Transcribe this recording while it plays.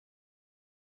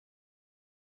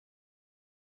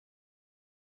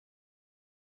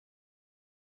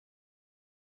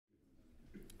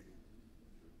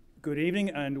Good evening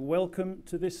and welcome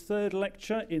to this third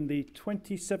lecture in the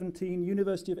 2017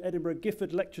 University of Edinburgh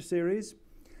Gifford Lecture Series.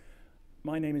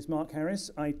 My name is Mark Harris.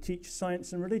 I teach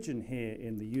science and religion here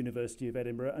in the University of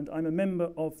Edinburgh, and I'm a member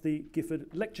of the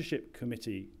Gifford Lectureship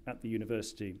Committee at the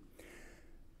university.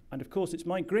 And of course, it's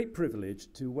my great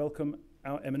privilege to welcome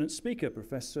our eminent speaker,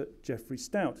 Professor Jeffrey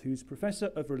Stout, who's Professor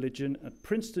of Religion at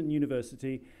Princeton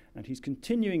University, and he's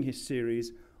continuing his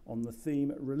series on the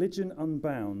theme Religion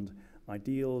Unbound,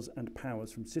 Ideals and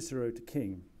Powers from Cicero to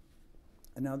King.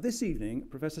 And now this evening,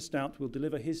 Professor Stout will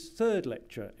deliver his third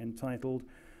lecture entitled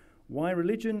Why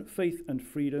Religion, Faith and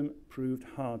Freedom Proved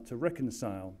Hard to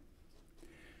Reconcile.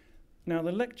 Now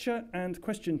the lecture and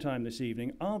question time this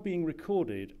evening are being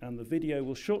recorded, and the video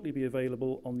will shortly be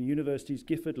available on the university's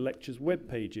Gifford Lectures web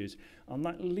pages. And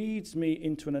that leads me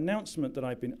into an announcement that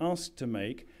I've been asked to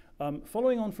make.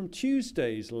 Following on from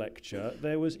Tuesday's lecture,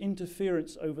 there was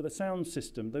interference over the sound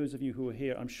system. Those of you who are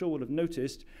here, I'm sure, will have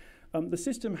noticed. The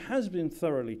system has been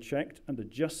thoroughly checked and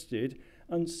adjusted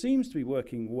and seems to be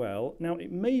working well. Now,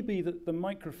 it may be that the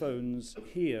microphones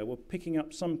here were picking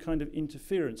up some kind of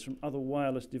interference from other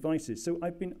wireless devices. So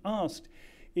I've been asked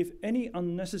if any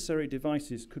unnecessary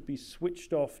devices could be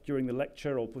switched off during the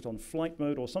lecture or put on flight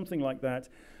mode or something like that.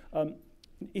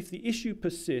 If the issue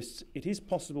persists, it is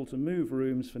possible to move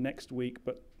rooms for next week,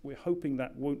 but we're hoping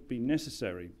that won't be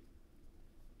necessary.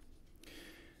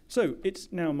 So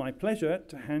it's now my pleasure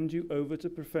to hand you over to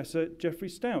Professor Jeffrey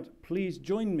Stout. Please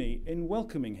join me in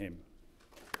welcoming him.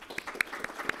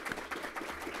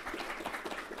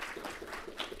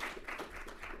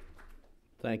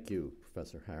 Thank you,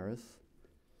 Professor Harris.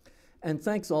 And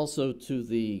thanks also to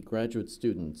the graduate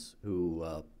students who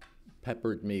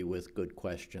peppered me with good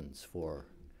questions for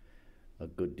a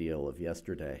good deal of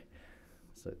yesterday.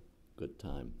 It's a good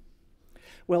time.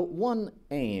 Well, one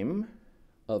aim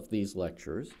of these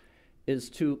lectures is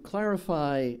to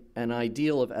clarify an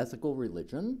ideal of ethical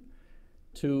religion,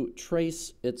 to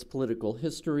trace its political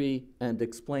history, and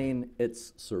explain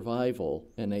its survival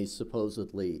in a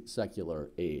supposedly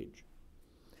secular age.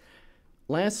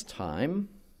 Last time,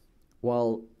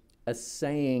 while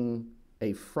essaying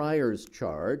a friar's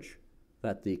charge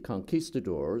that the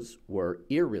conquistadors were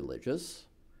irreligious,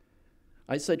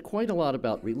 I said quite a lot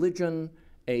about religion,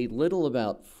 a little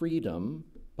about freedom,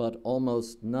 but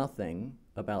almost nothing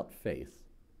about faith.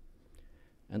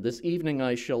 And this evening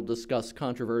I shall discuss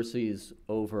controversies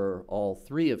over all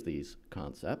three of these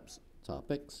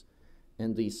topics,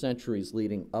 in the centuries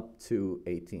leading up to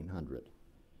 1800.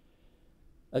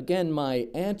 Again, my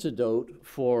antidote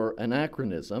for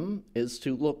anachronism is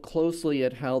to look closely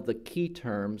at how the key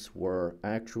terms were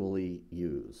actually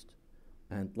used.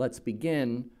 And let's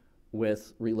begin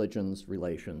with religion's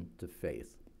relation to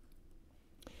faith.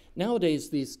 Nowadays,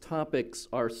 these topics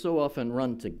are so often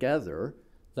run together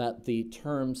that the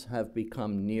terms have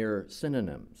become near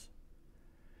synonyms.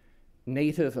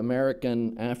 Native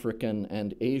American, African,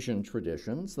 and Asian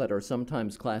traditions that are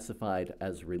sometimes classified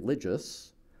as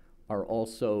religious are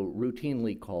also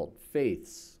routinely called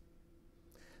faiths.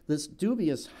 This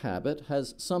dubious habit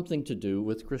has something to do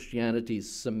with Christianity's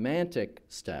semantic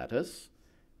status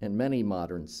in many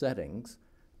modern settings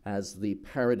as the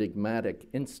paradigmatic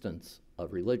instance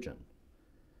of religion.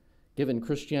 Given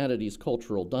Christianity's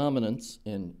cultural dominance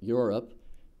in Europe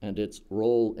and its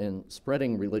role in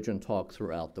spreading religion talk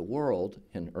throughout the world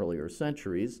in earlier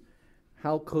centuries,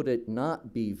 how could it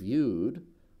not be viewed,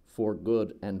 for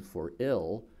good and for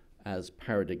ill, as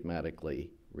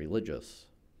paradigmatically religious?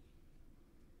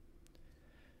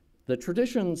 The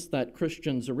traditions that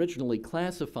Christians originally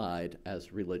classified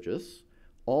as religious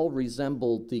all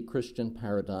resembled the Christian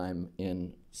paradigm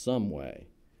in some way.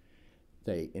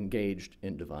 They engaged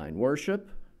in divine worship,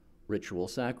 ritual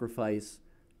sacrifice,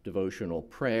 devotional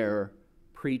prayer,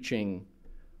 preaching,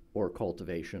 or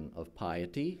cultivation of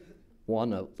piety,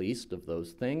 one at least of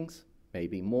those things,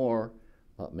 maybe more,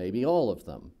 maybe all of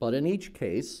them. But in each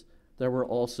case, there were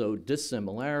also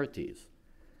dissimilarities.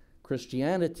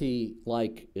 Christianity,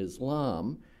 like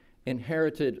Islam,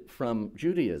 inherited from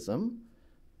Judaism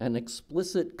an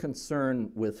explicit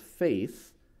concern with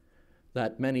faith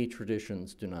that many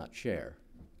traditions do not share.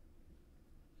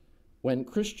 When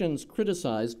Christians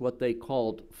criticized what they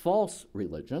called false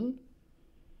religion,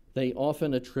 they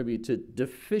often attributed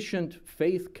deficient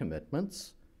faith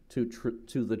commitments to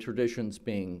the traditions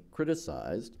being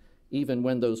criticized, even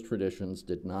when those traditions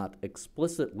did not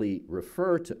explicitly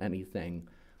refer to anything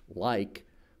like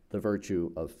the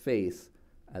virtue of faith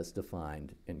as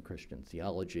defined in Christian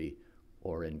theology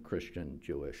or in Christian,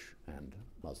 Jewish, and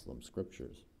Muslim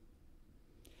scriptures.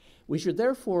 We should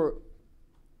therefore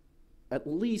at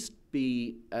least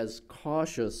be as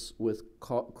cautious with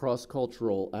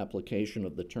cross-cultural application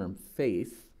of the term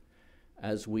faith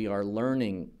as we are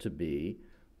learning to be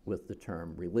with the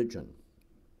term religion.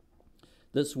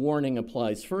 This warning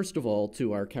applies, first of all,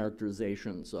 to our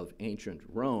characterizations of ancient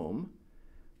Rome,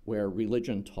 where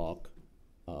religion talk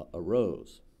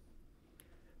arose.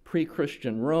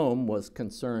 Pre-Christian Rome was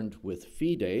concerned with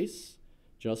fides,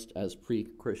 just as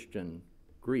pre-Christian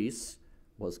Greece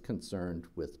was concerned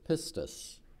with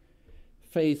pistis.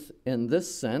 Faith in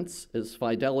this sense is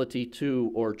fidelity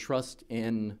to or trust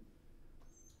in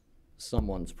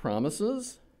someone's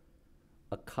promises,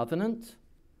 a covenant,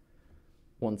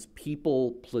 one's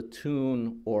people,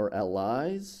 platoon, or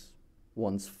allies,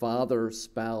 one's father,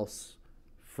 spouse,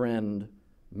 friend,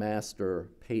 master,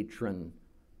 patron,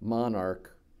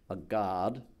 monarch, a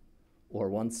god, or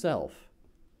oneself.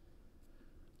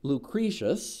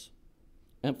 Lucretius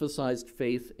emphasized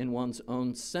faith in one's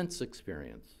own sense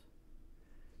experience.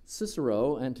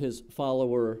 Cicero and his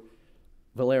follower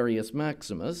Valerius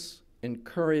Maximus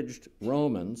encouraged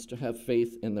Romans to have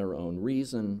faith in their own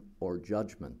reason or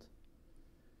judgment.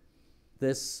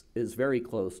 This is very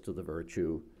close to the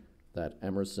virtue that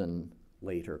Emerson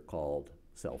later called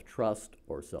self-trust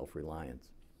or self-reliance.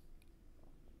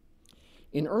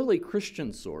 In early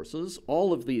Christian sources,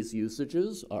 all of these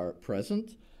usages are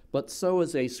present, but so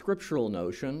is a scriptural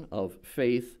notion of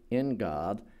faith in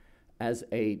God as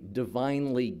a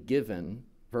divinely given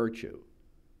virtue.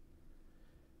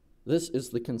 This is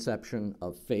the conception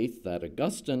of faith that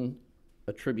Augustine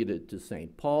attributed to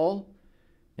St. Paul,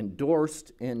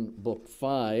 endorsed in Book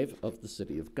 5 of the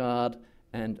City of God,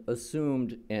 and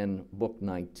assumed in Book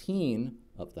 19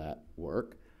 of that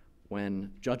work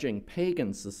when judging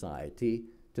pagan society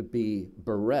to be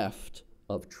bereft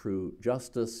of true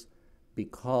justice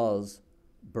because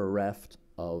bereft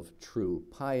of true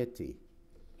piety.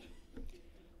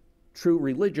 True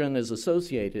religion is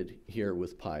associated here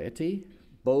with piety.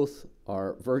 Both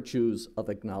are virtues of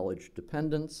acknowledged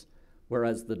dependence,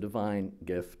 whereas the divine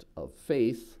gift of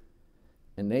faith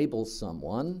enables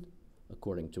someone,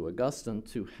 according to Augustine,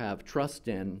 to have trust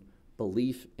in,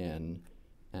 belief in,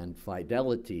 and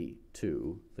fidelity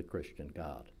to the Christian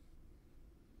God.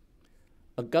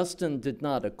 Augustine did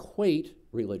not equate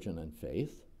religion and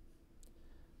faith,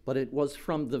 but it was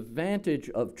from the vantage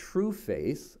of true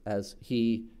faith, as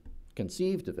he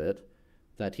conceived of it,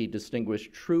 that he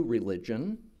distinguished true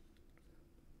religion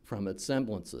from its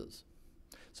semblances.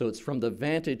 So it's from the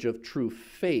vantage of true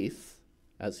faith,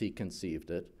 as he conceived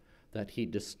it, that he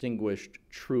distinguished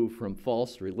true from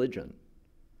false religion.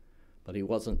 But he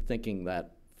wasn't thinking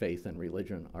that faith and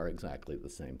religion are exactly the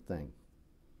same thing.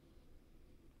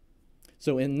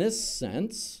 So in this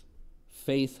sense,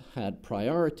 faith had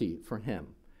priority for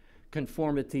him.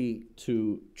 Conformity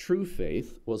to true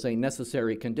faith was a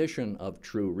necessary condition of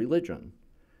true religion.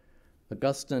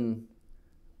 Augustine,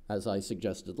 as I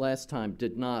suggested last time,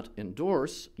 did not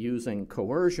endorse using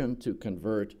coercion to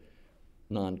convert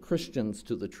non-Christians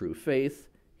to the true faith.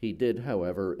 He did,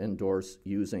 however, endorse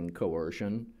using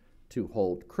coercion to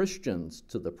hold Christians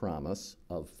to the promise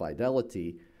of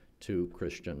fidelity to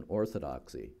Christian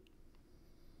orthodoxy.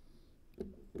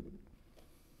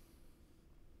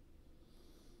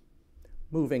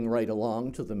 Moving right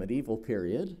along to the medieval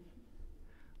period,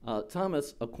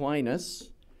 Thomas Aquinas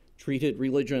treated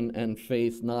religion and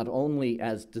faith not only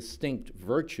as distinct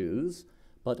virtues,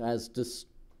 but as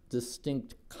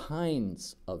distinct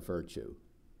kinds of virtue.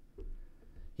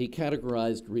 He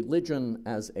categorized religion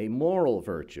as a moral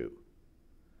virtue.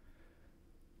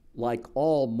 Like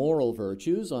all moral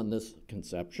virtues on this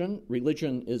conception,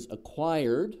 religion is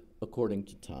acquired, according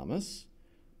to Thomas,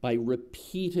 by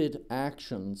repeated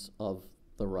actions of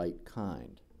the right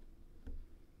kind.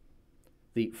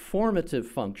 The formative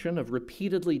function of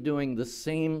repeatedly doing the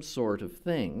same sort of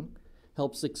thing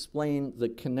helps explain the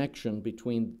connection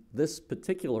between this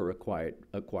particular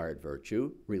acquired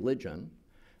virtue, religion,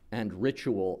 and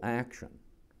ritual action.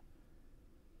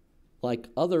 Like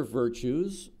other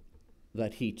virtues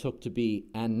that he took to be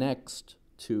annexed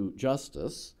to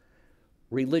justice,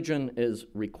 religion is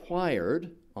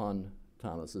required, on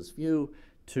Thomas's view,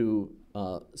 to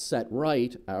set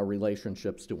right our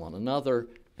relationships to one another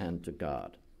and to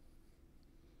God.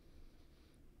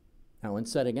 Now, in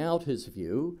setting out his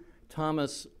view,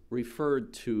 Thomas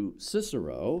referred to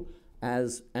Cicero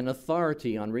as an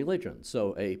authority on religion.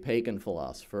 So a pagan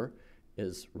philosopher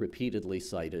is repeatedly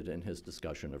cited in his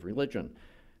discussion of religion.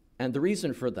 And the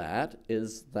reason for that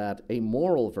is that a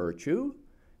moral virtue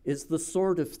is the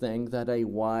sort of thing that a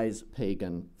wise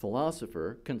pagan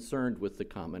philosopher concerned with the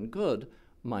common good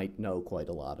might know quite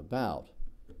a lot about.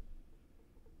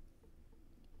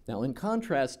 Now, in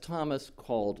contrast, Thomas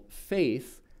called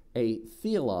faith a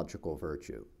theological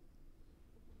virtue.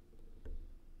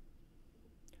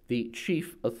 The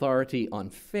chief authority on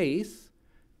faith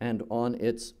and on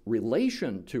its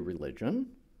relation to religion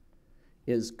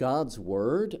is God's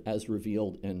word as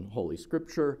revealed in Holy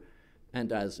Scripture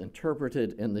and as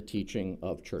interpreted in the teaching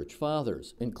of church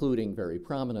fathers, including very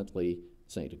prominently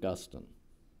St. Augustine.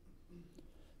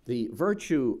 The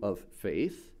virtue of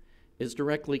faith is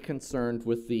directly concerned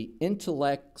with the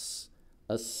intellect's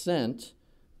assent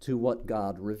to what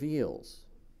God reveals.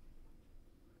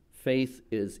 Faith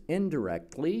is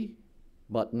indirectly,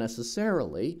 but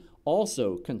necessarily,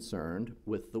 also concerned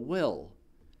with the will,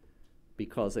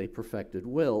 because a perfected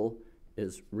will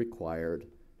is required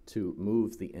to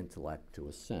move the intellect to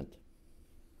assent.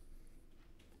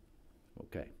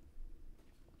 Okay.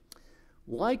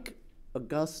 Like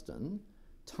Augustine,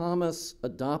 Thomas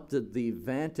adopted the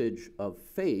vantage of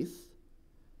faith,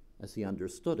 as he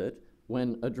understood it,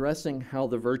 when addressing how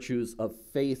the virtues of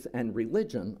faith and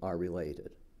religion are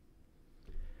related.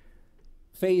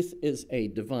 Faith is a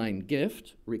divine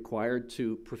gift required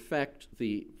to perfect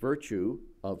the virtue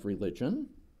of religion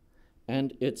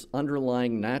and its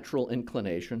underlying natural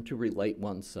inclination to relate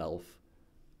oneself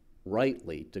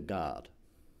rightly to God.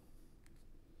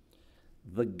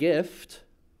 The gift,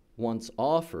 once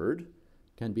offered,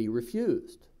 can be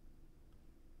refused.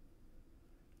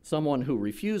 Someone who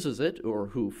refuses it or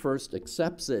who first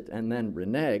accepts it and then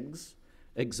reneges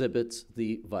exhibits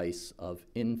the vice of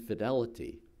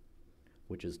infidelity,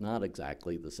 which is not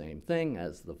exactly the same thing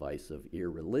as the vice of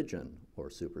irreligion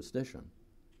or superstition,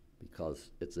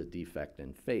 because it's a defect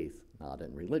in faith, not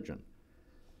in religion.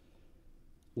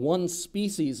 One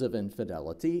species of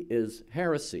infidelity is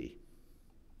heresy.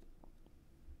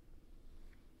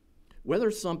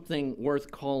 Whether something worth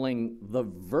calling the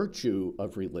virtue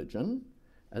of religion,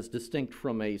 as distinct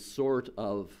from a sort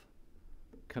of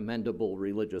commendable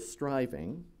religious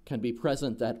striving, can be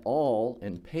present at all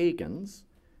in pagans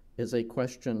is a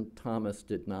question Thomas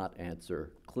did not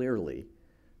answer clearly,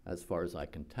 as far as I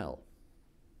can tell.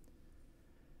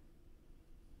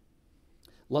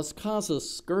 Las Casas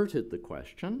skirted the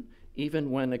question,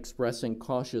 even when expressing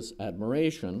cautious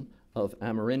admiration of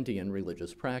Amerindian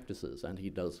religious practices, and he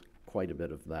does quite a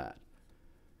bit of that.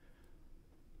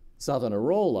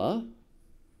 Savonarola,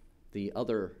 the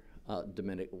other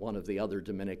one of the other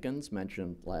Dominicans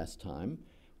mentioned last time,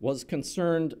 was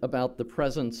concerned about the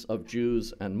presence of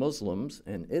Jews and Muslims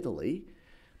in Italy,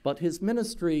 but his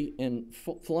ministry in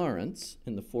Florence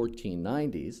in the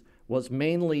 1490s was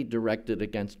mainly directed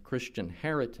against Christian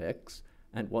heretics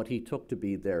and what he took to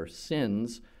be their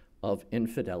sins of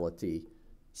infidelity,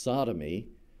 sodomy,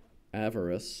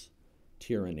 avarice,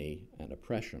 tyranny, and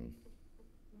oppression.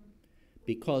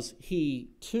 Because he,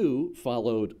 too,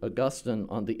 followed Augustine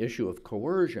on the issue of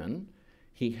coercion,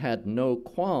 he had no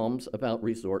qualms about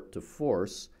resort to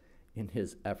force in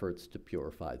his efforts to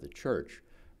purify the church.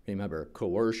 Remember,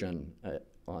 coercion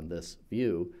on this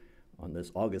view, on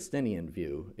this Augustinian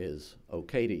view, is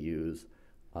okay to use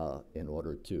in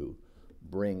order to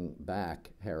bring back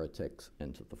heretics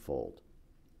into the fold.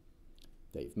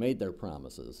 They've made their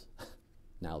promises.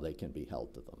 Now they can be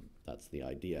held to them. That's the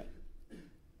idea.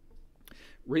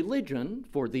 Religion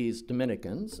for these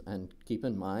Dominicans, and keep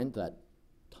in mind that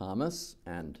Thomas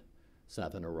and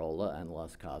Savonarola and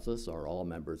Las Casas are all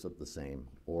members of the same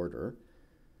order.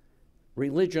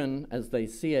 Religion, as they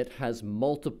see it, has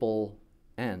multiple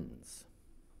ends.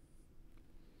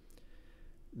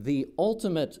 The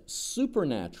ultimate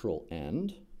supernatural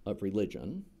end of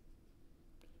religion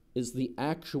is the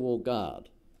actual God,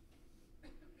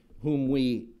 whom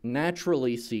we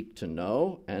naturally seek to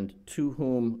know and to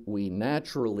whom we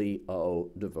naturally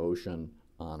owe devotion,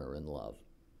 honor, and love.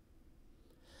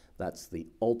 That's the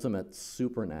ultimate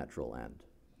supernatural end.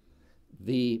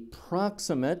 The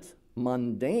proximate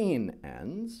mundane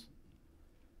ends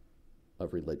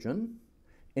of religion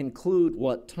include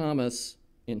what Thomas,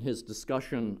 in his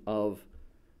discussion of,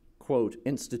 quote,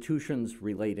 institutions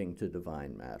relating to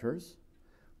divine matters,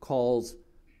 calls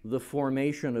the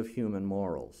formation of human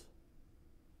morals.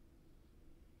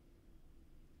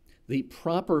 The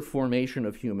proper formation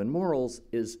of human morals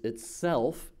is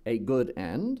itself a good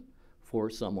end for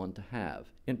someone to have,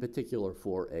 in particular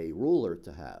for a ruler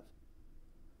to have.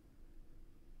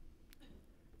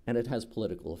 And it has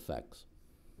political effects.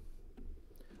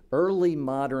 Early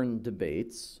modern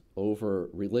debates over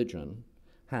religion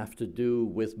have to do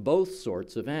with both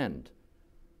sorts of end.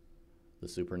 The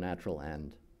supernatural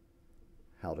end,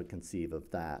 how to conceive of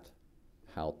that,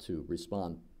 how to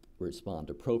respond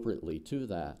appropriately to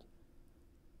that,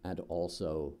 and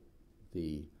also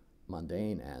the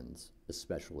mundane ends,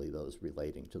 especially those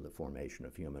relating to the formation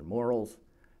of human morals,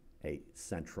 a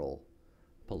central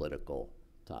political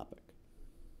topic.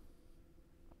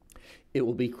 It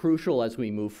will be crucial as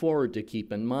we move forward to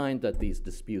keep in mind that these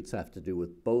disputes have to do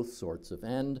with both sorts of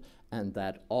end, and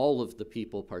that all of the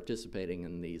people participating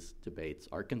in these debates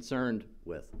are concerned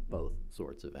with both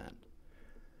sorts of end.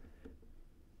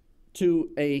 To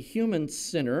a human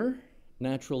sinner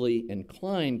naturally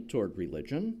inclined toward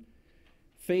religion,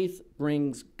 faith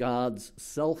brings God's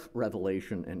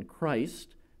self-revelation in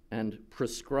Christ and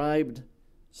prescribed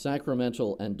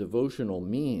sacramental and devotional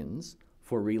means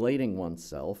for relating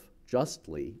oneself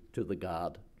justly to the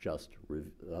God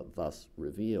thus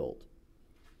revealed.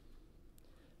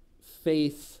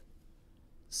 Faith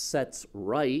sets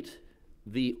right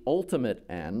the ultimate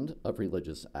end of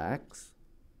religious acts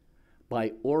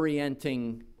by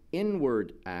orienting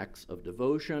inward acts of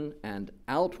devotion and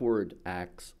outward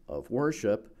acts of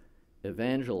worship,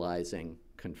 evangelizing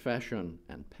confession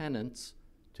and penance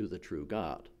to the true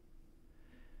God.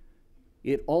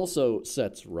 It also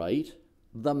sets right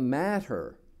the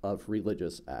matter of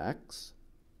religious acts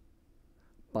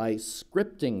by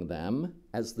scripting them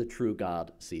as the true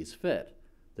God sees fit.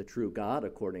 The true God,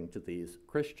 according to these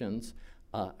Christians,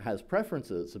 has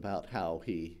preferences about how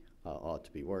he ought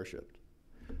to be worshipped.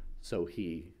 So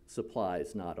he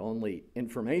supplies not only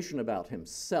information about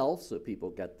himself so people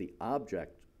get the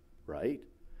object right,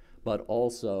 but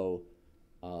also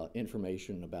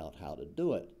information about how to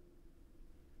do it.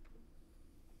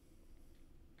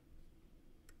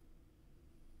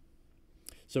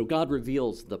 So God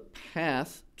reveals the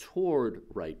path toward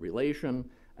right relation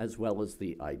as well as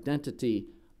the identity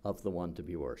of the one to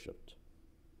be worshipped.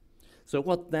 So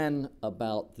what then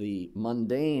about the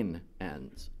mundane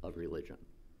ends of religion?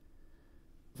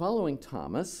 Following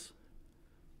Thomas,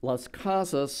 Las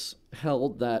Casas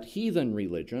held that heathen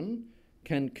religion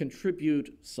can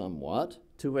contribute somewhat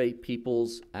to a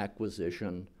people's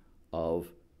acquisition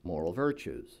of moral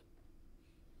virtues.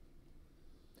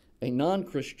 A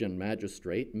non-Christian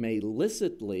magistrate may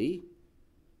licitly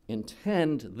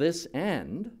intend this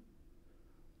end,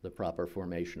 the proper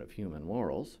formation of human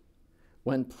morals,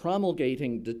 when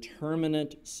promulgating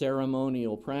determinate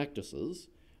ceremonial practices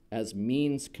as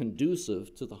means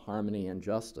conducive to the harmony and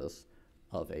justice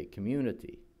of a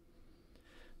community.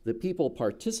 The people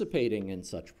participating in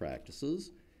such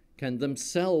practices can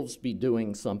themselves be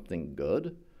doing something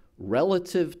good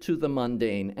relative to the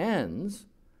mundane ends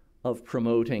of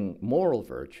promoting moral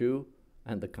virtue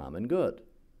and the common good.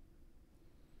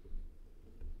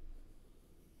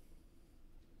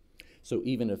 So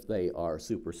even if they are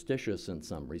superstitious in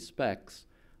some respects,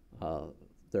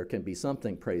 there can be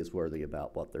something praiseworthy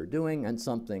about what they're doing and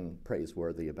something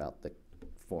praiseworthy about the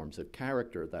forms of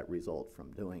character that result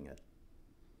from doing it.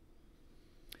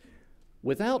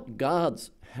 Without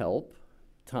God's help,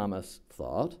 Thomas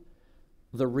thought,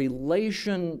 the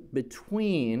relation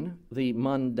between the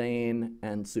mundane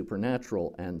and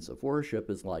supernatural ends of worship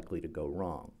is likely to go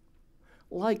wrong.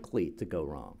 Likely to go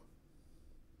wrong.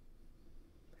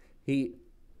 He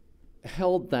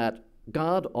held that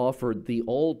God offered the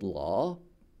old law,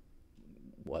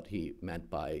 what he meant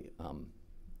by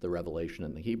the revelation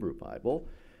in the Hebrew Bible,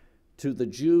 to the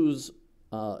Jews.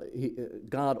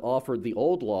 God offered the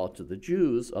old law to the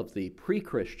Jews of the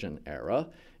pre-Christian era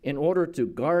in order to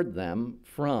guard them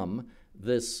from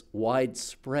this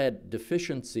widespread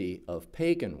deficiency of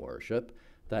pagan worship,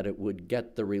 that it would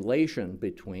get the relation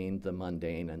between the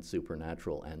mundane and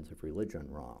supernatural ends of religion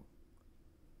wrong.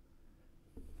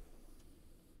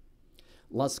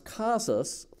 Las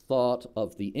Casas thought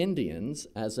of the Indians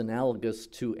as analogous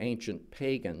to ancient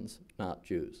pagans, not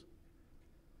Jews.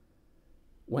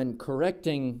 When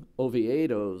correcting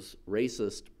Oviedo's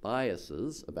racist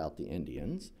biases about the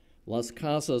Indians, Las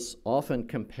Casas often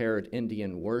compared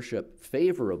Indian worship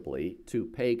favorably to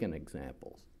pagan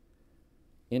examples.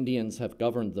 Indians have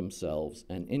governed themselves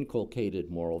and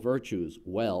inculcated moral virtues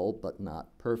well, but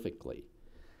not perfectly.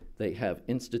 They have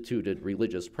instituted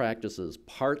religious practices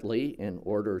partly in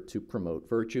order to promote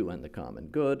virtue and the common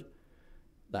good.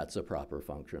 That's a proper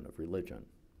function of religion.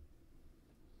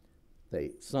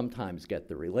 They sometimes get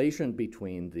the relation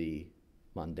between the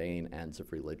mundane ends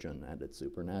of religion and its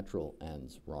supernatural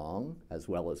ends wrong, as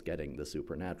well as getting the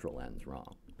supernatural ends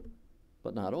wrong.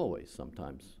 But not always.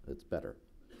 Sometimes it's better.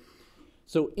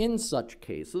 So in such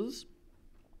cases,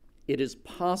 it is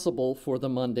possible for the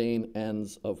mundane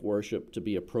ends of worship to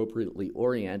be appropriately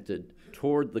oriented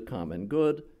toward the common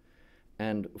good,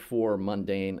 and for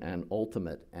mundane and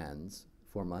ultimate ends,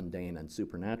 for mundane and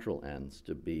supernatural ends,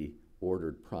 to be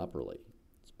ordered properly.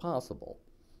 It's possible.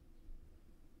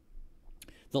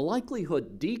 The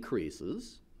likelihood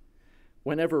decreases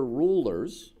whenever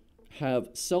rulers have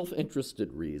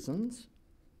self-interested reasons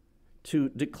to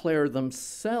declare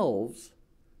themselves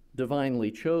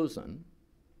divinely chosen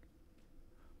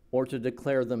or to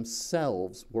declare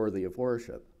themselves worthy of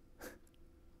worship,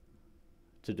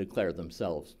 to declare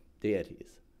themselves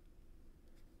deities.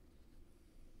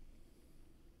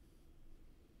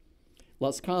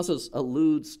 Las Casas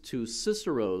alludes to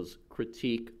Cicero's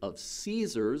critique of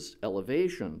Caesar's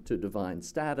elevation to divine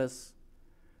status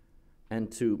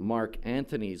and to Mark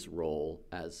Antony's role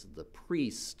as the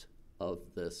priest of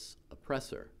this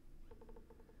oppressor.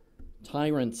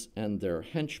 Tyrants and their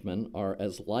henchmen are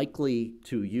as likely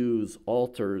to use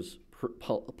altars,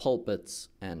 pulpits,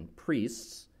 and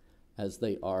priests as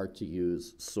they are to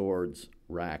use swords,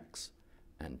 racks,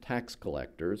 and tax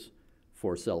collectors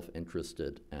for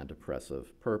self-interested and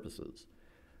oppressive purposes.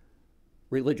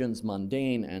 Religion's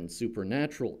mundane and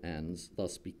supernatural ends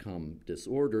thus become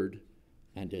disordered,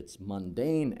 and its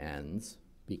mundane ends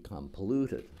become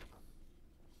polluted.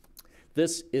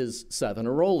 This is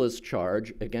Savonarola's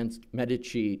charge against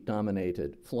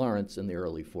Medici-dominated Florence in the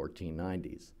early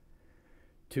 1490s.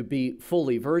 To be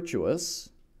fully virtuous,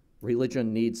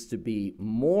 religion needs to be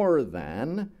more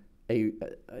than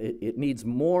it needs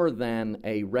more than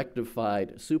a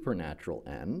rectified supernatural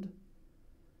end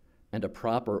and a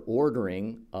proper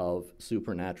ordering of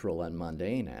supernatural and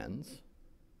mundane ends.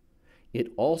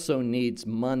 It also needs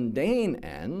mundane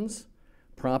ends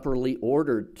properly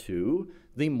ordered to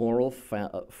the moral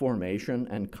formation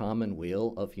and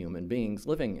commonweal of human beings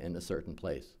living in a certain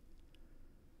place.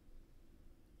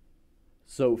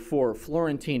 So for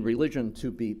Florentine religion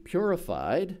to be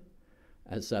purified,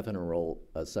 as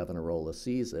Savonarola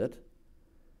sees it,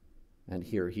 and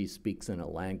here he speaks in a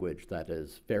language that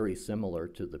is very similar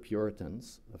to the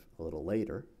Puritans a little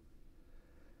later,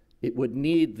 it would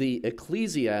need the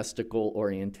ecclesiastical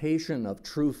orientation of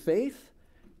true faith,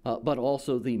 but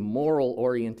also the moral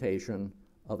orientation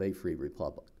of a free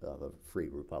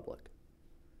republic.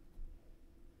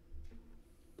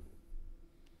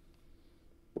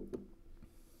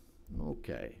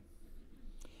 Okay.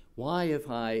 Why have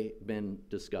I been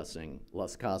discussing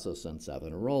Las Casas and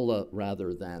Savonarola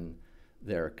rather than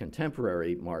their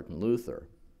contemporary Martin Luther?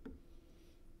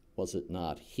 Was it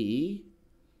not he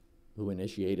who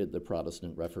initiated the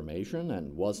Protestant Reformation,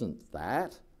 and wasn't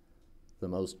that the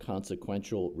most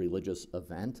consequential religious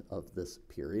event of this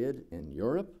period in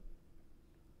Europe?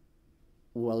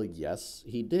 Well, yes,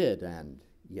 he did, and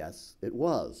yes, it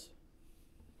was.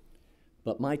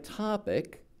 But my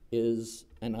topic is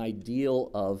an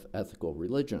ideal of ethical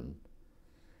religion,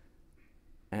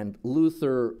 and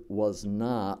Luther was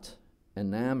not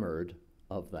enamored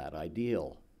of that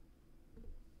ideal.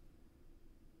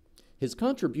 His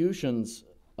contributions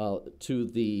to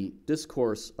the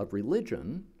discourse of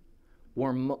religion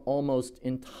were almost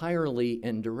entirely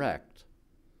indirect.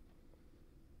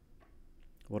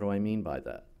 What do I mean by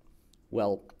that?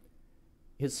 Well,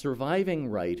 his surviving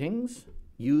writings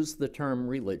use the term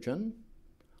religion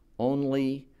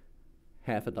only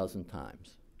half a dozen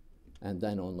times, and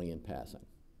then only in passing.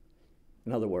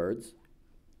 In other words,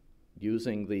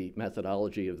 using the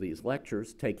methodology of these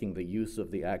lectures, taking the use of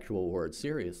the actual word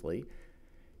seriously,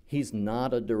 he's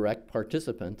not a direct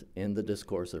participant in the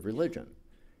discourse of religion.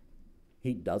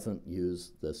 He doesn't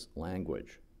use this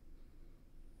language.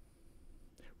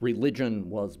 Religion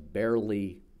was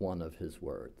barely one of his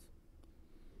words.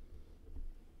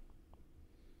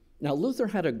 Now, Luther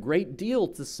had a great deal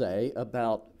to say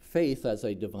about faith as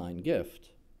a divine gift.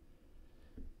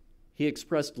 He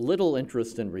expressed little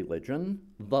interest in religion,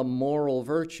 the moral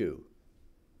virtue.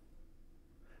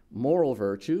 Moral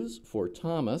virtues, for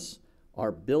Thomas,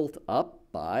 are built up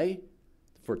by,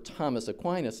 for Thomas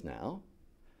Aquinas now,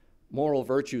 moral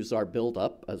virtues are built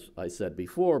up, as I said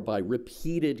before, by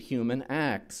repeated human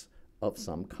acts of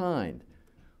some kind.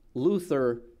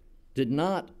 Luther did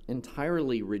not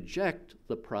entirely reject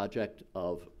the project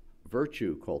of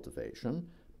virtue cultivation,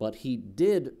 but he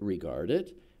did regard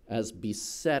it as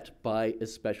beset by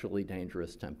especially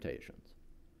dangerous temptations.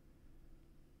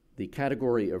 The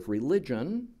category of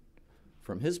religion,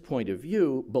 from his point of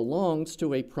view, belongs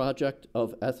to a project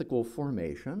of ethical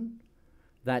formation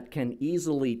that can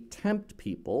easily tempt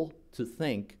people to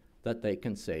think that they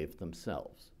can save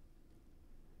themselves.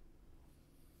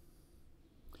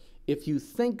 If you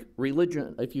think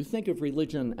of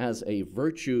religion as a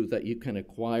virtue that you can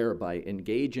acquire by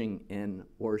engaging in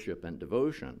worship and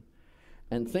devotion,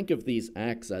 and think of these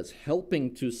acts as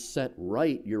helping to set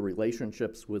right your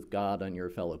relationships with God and your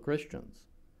fellow Christians,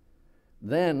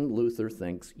 then Luther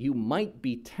thinks you might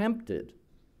be tempted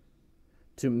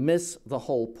to miss the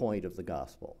whole point of the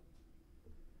gospel.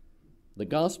 The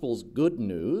gospel's good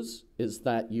news is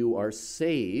that you are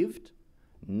saved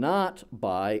not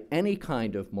by any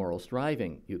kind of moral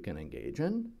striving you can engage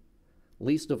in,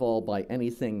 least of all by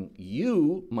anything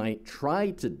you might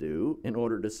try to do in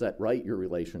order to set right your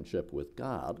relationship with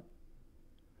God,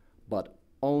 but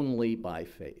only by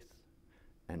faith.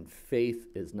 And faith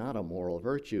is not a moral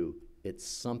virtue, it's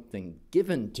something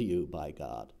given to you by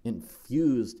God,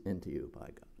 infused into you by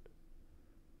God.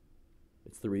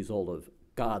 It's the result of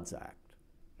God's act,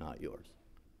 not yours.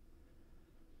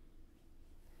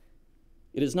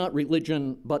 It is not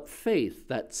religion, but faith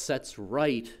that sets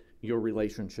right your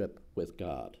relationship with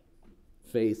God.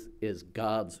 Faith is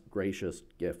God's gracious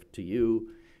gift to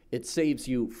you. It saves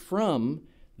you from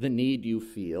the need you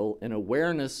feel in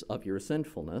awareness of your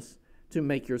sinfulness to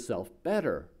make yourself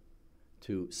better,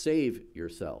 to save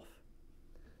yourself.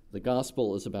 The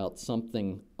gospel is about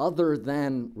something other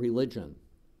than religion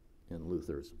in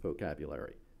Luther's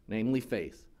vocabulary, namely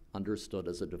faith, understood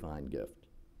as a divine gift.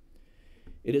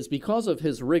 It is because of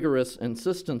his rigorous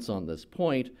insistence on this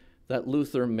point that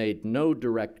Luther made no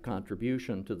direct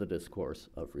contribution to the discourse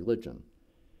of religion.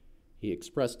 He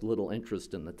expressed little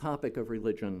interest in the topic of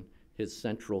religion. His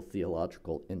central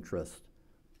theological interest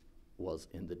was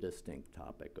in the distinct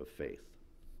topic of faith.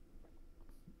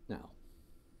 Now,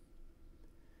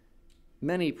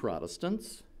 many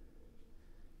Protestants,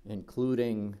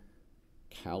 including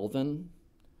Calvin,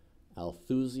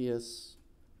 Althusius,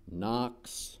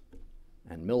 Knox,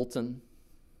 and Milton,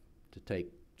 to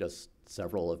take just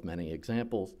several of many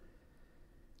examples,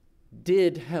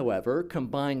 did, however,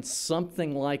 combine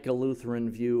something like a Lutheran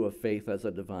view of faith as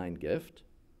a divine gift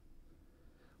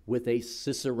with a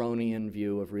Ciceronian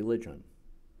view of religion.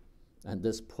 And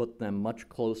this put them much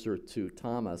closer to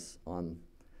Thomas on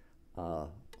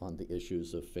the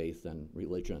issues of faith and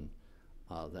religion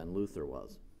than Luther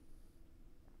was.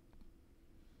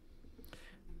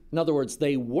 In other words,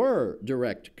 they were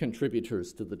direct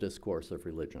contributors to the discourse of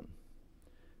religion.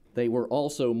 They were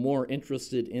also more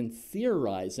interested in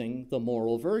theorizing the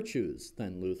moral virtues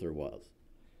than Luther was.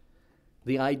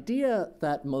 The idea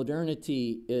that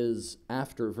modernity is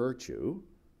after virtue,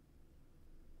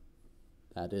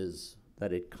 that is,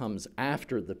 that it comes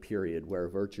after the period where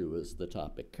virtue is the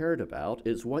topic cared about,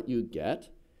 is what you get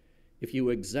if you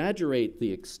exaggerate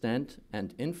the extent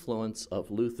and influence of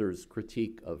Luther's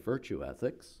critique of virtue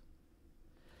ethics,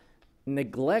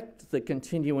 neglect the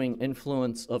continuing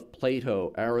influence of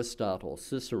Plato, Aristotle,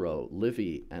 Cicero,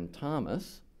 Livy, and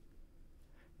Thomas,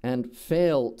 and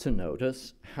fail to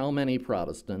notice how many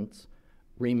Protestants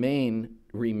remained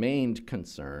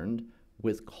concerned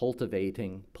with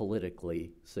cultivating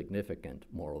politically significant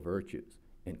moral virtues,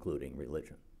 including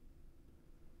religion.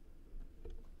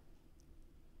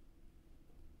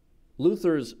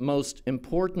 Luther's most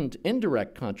important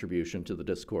indirect contribution to the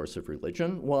discourse of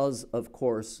religion was, of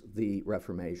course, the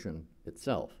Reformation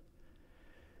itself.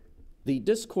 The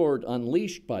discord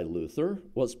unleashed by Luther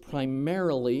was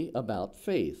primarily about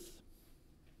faith.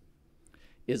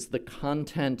 Is the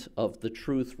content of the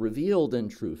truth revealed in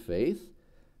true faith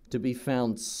to be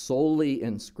found solely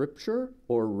in Scripture,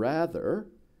 or rather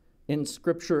in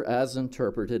Scripture as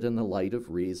interpreted in the light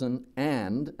of reason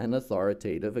and an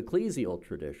authoritative ecclesial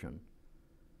tradition?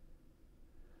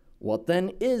 What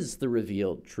then is the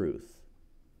revealed truth?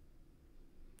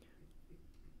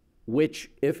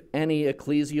 Which, if any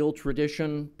ecclesial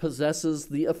tradition possesses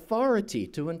the authority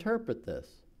to interpret this?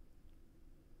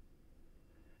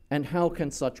 And how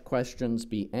can such questions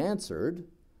be answered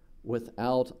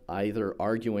without either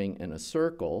arguing in a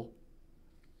circle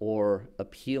or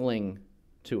appealing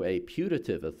to a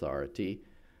putative authority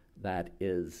that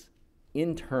is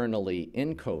internally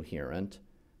incoherent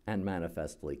and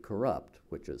manifestly corrupt,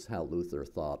 which is how Luther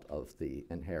thought of the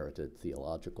inherited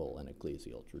theological and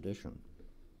ecclesial tradition?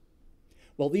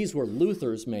 Well, these were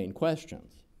Luther's main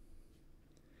questions,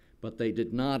 but they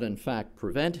did not, in fact,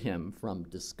 prevent him from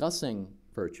discussing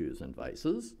virtues and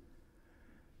vices,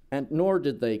 and nor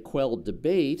did they quell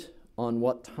debate on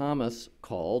what Thomas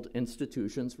called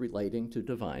institutions relating to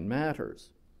divine matters,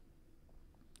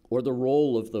 or the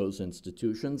role of those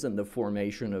institutions in the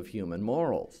formation of human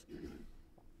morals,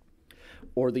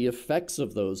 or the effects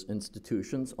of those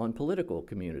institutions on political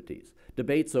communities.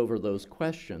 Debates over those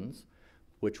questions,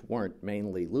 which weren't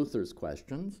mainly Luther's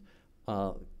questions,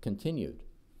 continued.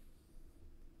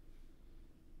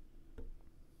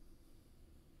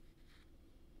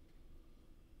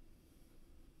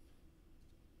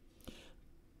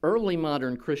 Early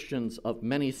modern Christians of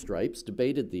many stripes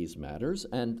debated these matters,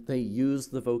 and they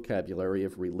used the vocabulary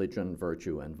of religion,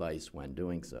 virtue, and vice when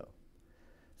doing so.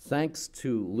 Thanks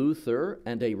to Luther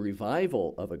and a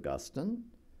revival of Augustine,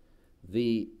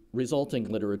 the resulting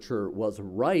literature was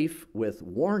rife with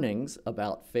warnings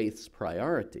about faith's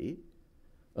priority,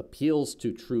 appeals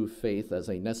to true faith as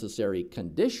a necessary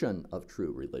condition of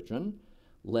true religion,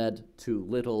 led to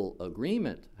little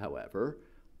agreement, however,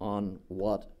 on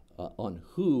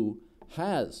who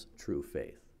has true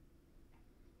faith.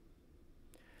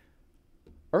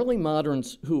 Early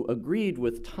moderns who agreed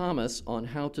with Thomas on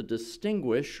how to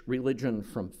distinguish religion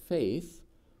from faith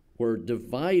were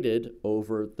divided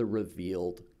over the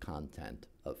revealed content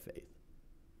of faith.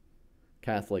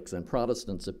 Catholics and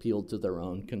Protestants appealed to their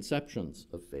own conceptions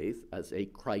of faith as a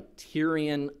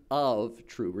criterion of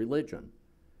true religion.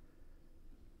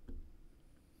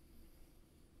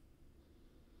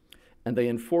 And they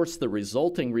enforced the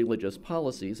resulting religious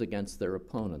policies against their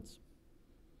opponents.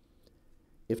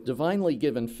 If divinely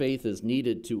given faith is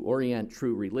needed to orient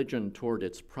true religion toward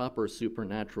its proper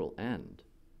supernatural end,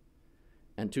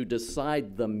 and to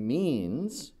decide the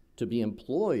means to be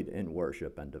employed in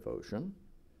worship and devotion,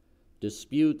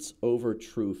 disputes over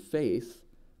true faith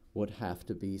would have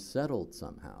to be settled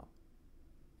somehow.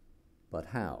 But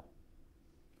how?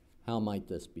 How might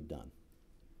this be done?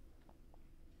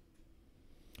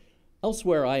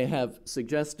 Elsewhere, I have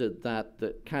suggested that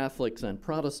the Catholics and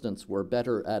Protestants were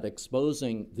better at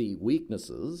exposing the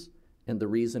weaknesses in the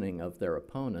reasoning of their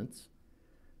opponents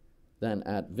than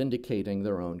at vindicating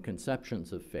their own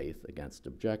conceptions of faith against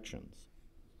objections.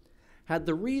 Had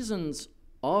the reasons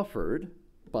offered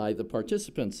by the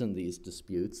participants in these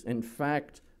disputes in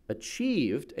fact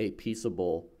achieved a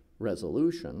peaceable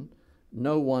resolution,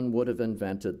 no one would have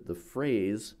invented the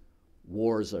phrase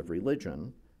wars of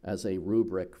religion as a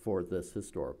rubric for this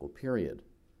historical period.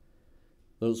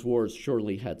 Those wars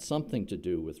surely had something to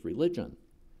do with religion,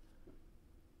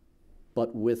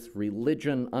 but with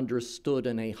religion understood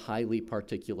in a highly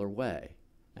particular way.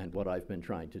 And what I've been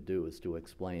trying to do is to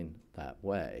explain that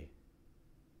way.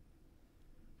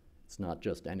 It's not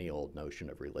just any old notion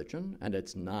of religion, and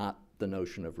it's not the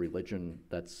notion of religion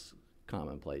that's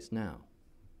commonplace now.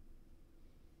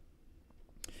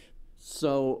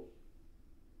 So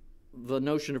the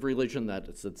notion of religion that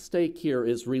is at stake here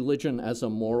is religion as a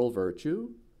moral virtue,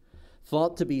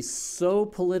 thought to be so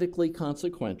politically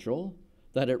consequential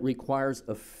that it requires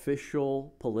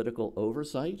official political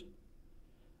oversight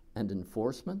and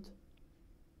enforcement,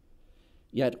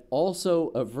 yet also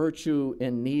a virtue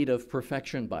in need of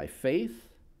perfection by faith,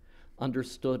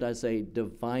 understood as a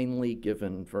divinely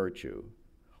given virtue.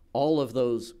 All of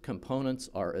those components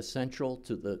are essential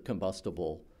to the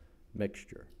combustible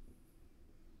mixture.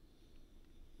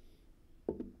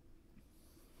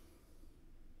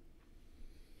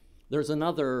 There's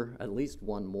another, at least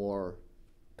one more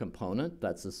component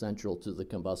that's essential to the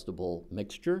combustible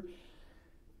mixture,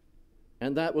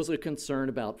 and that was a concern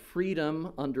about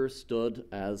freedom understood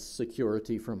as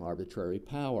security from arbitrary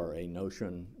power, a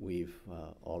notion we've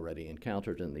already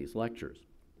encountered in these lectures.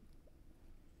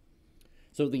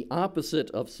 So the opposite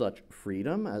of such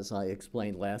freedom, as I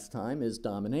explained last time, is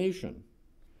domination.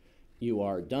 You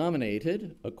are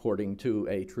dominated, according to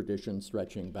a tradition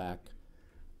stretching back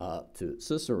to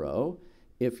Cicero,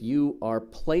 if you are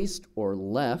placed or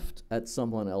left at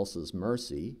someone else's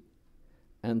mercy,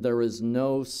 and there is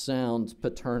no sound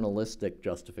paternalistic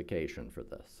justification for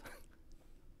this.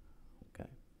 Okay.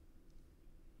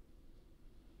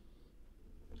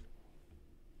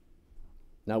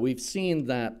 Now, we've seen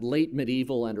that late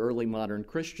medieval and early modern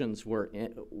Christians were,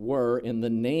 in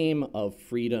the name of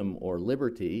freedom or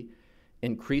liberty,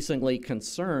 increasingly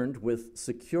concerned with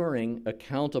securing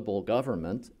accountable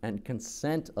government and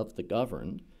consent of the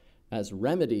governed as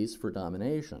remedies for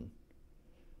domination.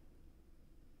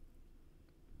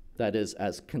 That is,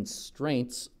 as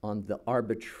constraints on the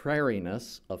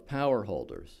arbitrariness of power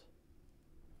holders.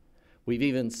 We've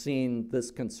even seen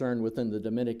this concern within the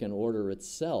Dominican order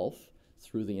itself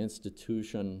through the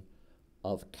institution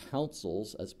of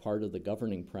councils as part of the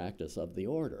governing practice of the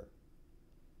order.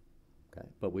 Okay.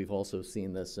 But we've also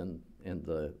seen this in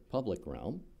the public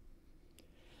realm.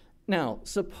 Now,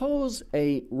 suppose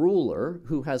a ruler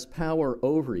who has power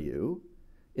over you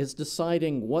is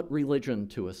deciding what religion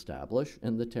to establish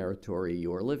in the territory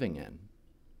you are living in.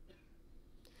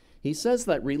 He says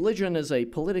that religion is a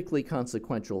politically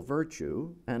consequential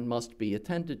virtue and must be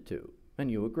attended to,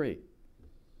 and you agree.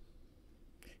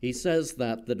 He says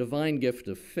that the divine gift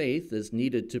of faith is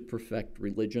needed to perfect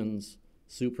religion's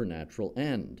supernatural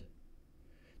end,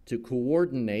 to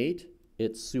coordinate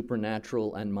its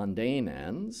supernatural and mundane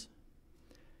ends,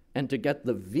 and to get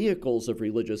the vehicles of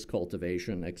religious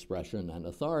cultivation, expression, and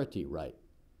authority right.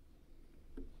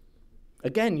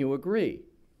 Again, you agree.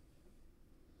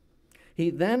 He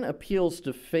then appeals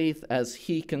to faith as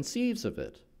he conceives of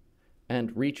it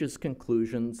and reaches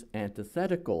conclusions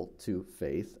antithetical to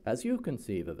faith as you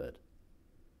conceive of it.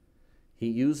 He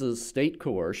uses state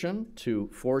coercion to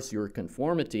force your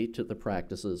conformity to the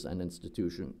practices and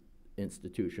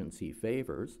institutions he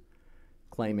favors,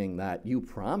 claiming that you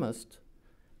promised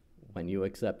when you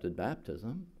accepted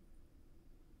baptism.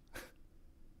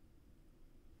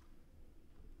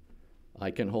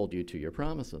 I can hold you to your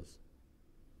promises.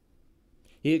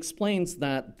 He explains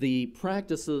that the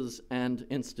practices and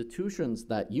institutions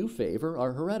that you favor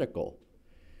are heretical.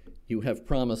 You have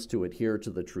promised to adhere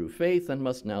to the true faith and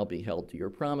must now be held to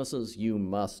your promises. You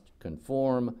must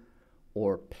conform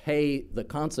or pay the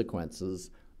consequences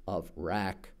of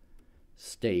rack,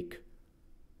 stake,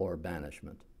 or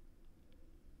banishment.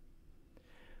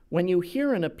 When you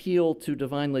hear an appeal to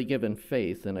divinely given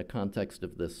faith in a context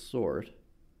of this sort,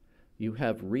 you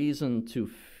have reason to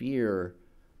fear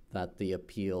that the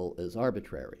appeal is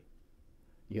arbitrary.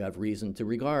 You have reason to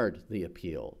regard the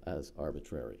appeal as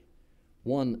arbitrary.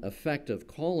 One effect of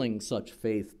calling such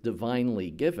faith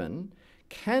divinely given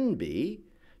can be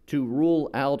to rule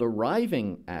out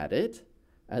arriving at it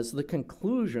as the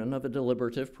conclusion of a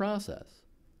deliberative process.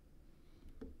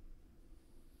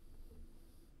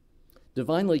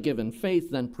 Divinely given faith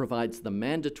then provides the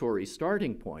mandatory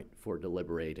starting point for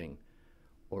deliberating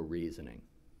or reasoning.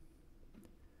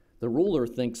 The ruler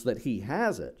thinks that he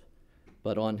has it,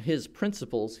 but on his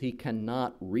principles he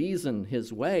cannot reason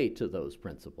his way to those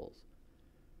principles.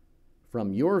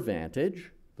 From your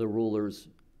vantage, the ruler's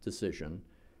decision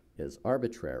is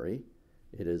arbitrary.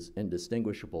 It is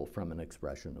indistinguishable from an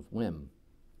expression of whim.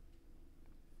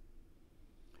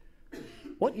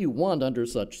 What you want under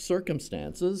such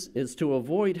circumstances is to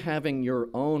avoid having your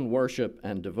own worship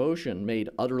and devotion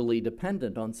made utterly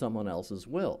dependent on someone else's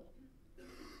will.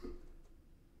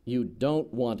 You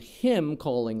don't want him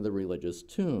calling the religious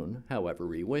tune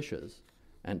however he wishes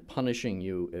and punishing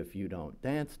you if you don't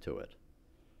dance to it.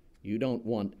 You don't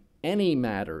want any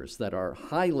matters that are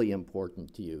highly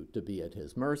important to you to be at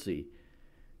his mercy.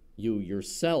 You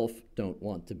yourself don't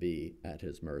want to be at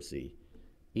his mercy,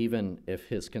 even if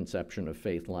his conception of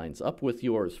faith lines up with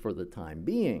yours for the time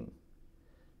being.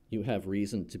 You have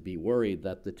reason to be worried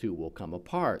that the two will come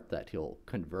apart, that he'll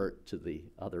convert to the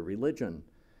other religion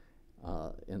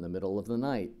in the middle of the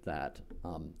night, that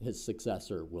his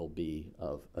successor will be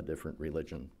of a different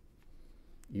religion.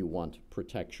 You want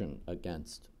protection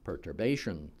against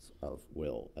perturbations of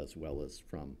will as well as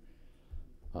from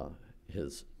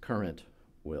his current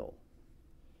will.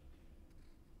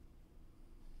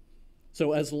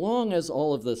 So as long as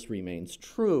all of this remains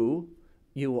true,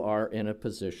 you are in a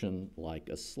position like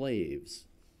a slave's.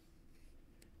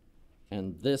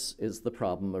 And this is the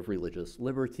problem of religious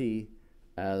liberty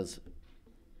as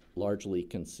largely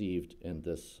conceived in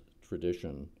this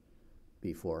tradition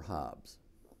before Hobbes.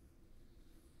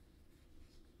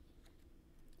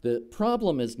 The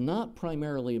problem is not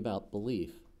primarily about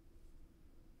belief,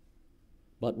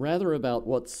 but rather about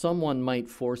what someone might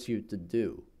force you to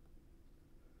do.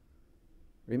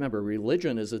 Remember,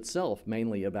 religion is itself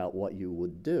mainly about what you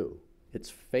would do. It's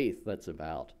faith that's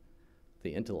about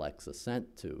the intellect's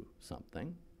assent to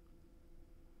something,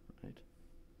 right?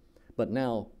 But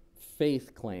now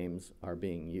faith claims are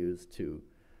being used to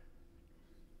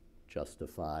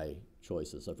justify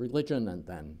choices of religion, and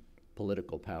then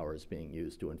political power is being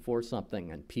used to enforce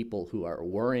something, and people who are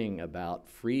worrying about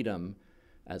freedom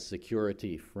as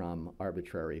security from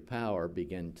arbitrary power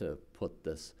begin to put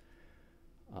this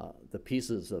the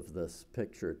pieces of this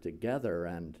picture together,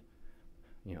 and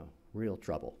real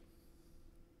trouble.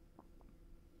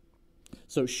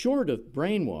 So short of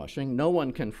brainwashing, no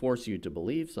one can force you to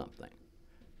believe something,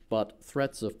 but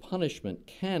threats of punishment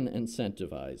can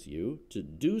incentivize you to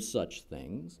do such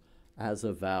things as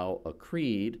avow a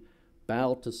creed,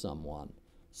 bow to someone,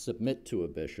 submit to a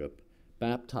bishop,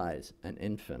 baptize an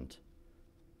infant,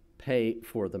 pay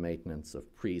for the maintenance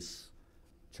of priests,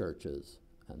 churches,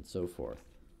 and so forth.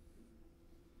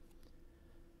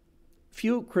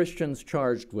 Few Christians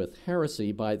charged with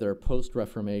heresy by their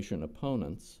post-Reformation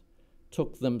opponents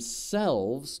took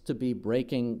themselves to be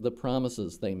breaking the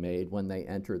promises they made when they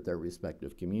entered their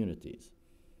respective communities.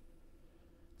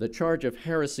 The charge of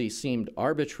heresy seemed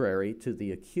arbitrary to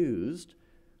the accused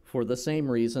for the same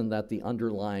reason that the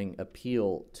underlying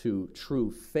appeal to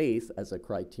true faith as a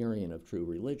criterion of true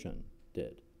religion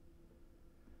did.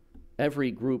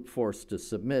 Every group forced to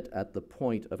submit at the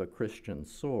point of a Christian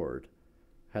sword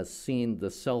has seen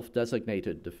the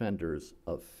self-designated defenders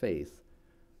of faith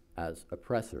as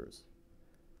oppressors,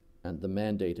 and the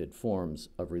mandated forms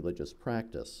of religious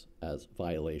practice as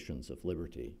violations of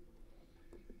liberty.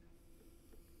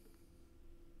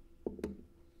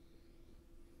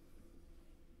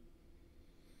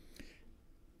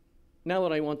 Now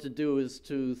what I want to do is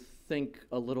to think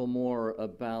a little more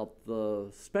about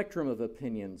the spectrum of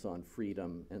opinions on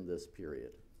freedom in this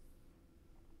period.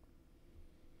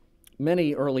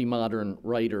 Many early modern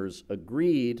writers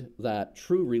agreed that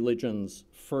true religion's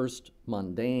first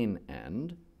mundane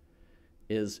end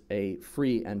is a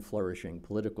free and flourishing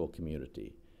political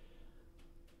community.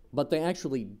 But they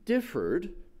actually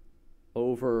differed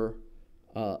over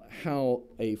how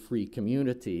a free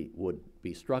community would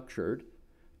be structured,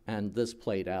 and this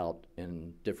played out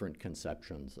in different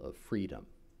conceptions of freedom.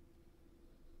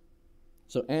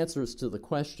 So answers to the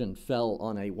question fell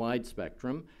on a wide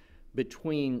spectrum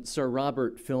between Sir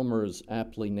Robert Filmer's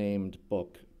aptly named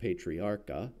book,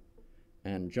 Patriarcha,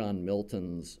 and John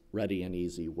Milton's Ready and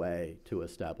Easy Way to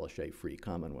Establish a Free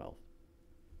Commonwealth.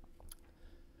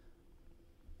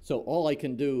 So all I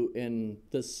can do in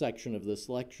this section of this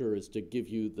lecture is to give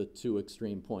you the two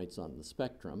extreme points on the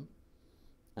spectrum,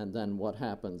 and then what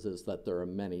happens is that there are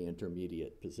many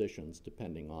intermediate positions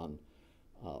depending on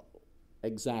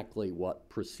exactly what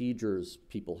procedures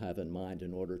people have in mind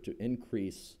in order to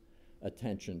increase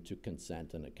attention to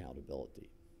consent and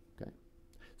accountability. Okay?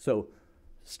 So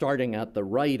starting at the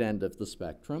right end of the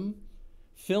spectrum,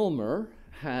 Filmer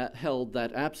held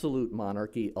that absolute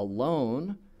monarchy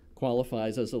alone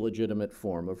qualifies as a legitimate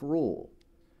form of rule.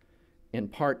 In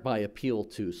part by appeal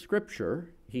to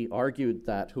Scripture, he argued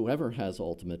that whoever has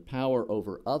ultimate power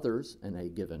over others in a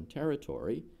given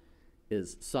territory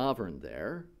is sovereign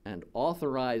there and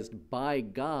authorized by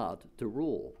God to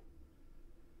rule.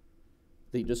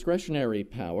 The discretionary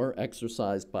power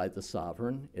exercised by the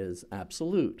sovereign is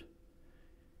absolute.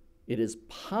 It is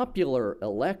popular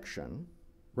election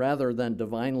rather than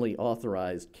divinely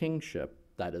authorized kingship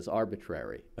that is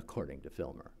arbitrary, according to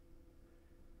Filmer.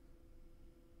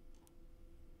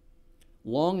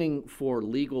 Longing for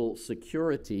legal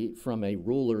security from a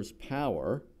ruler's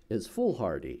power is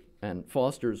foolhardy and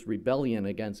fosters rebellion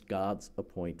against God's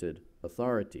appointed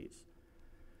authorities.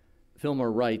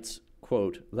 Filmer writes,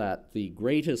 quote, that the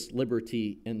greatest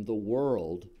liberty in the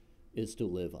world is to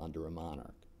live under a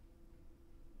monarch.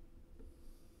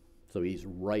 So he's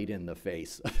right in the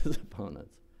face of his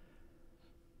opponents.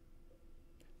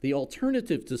 The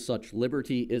alternative to such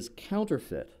liberty is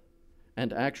counterfeit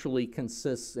and actually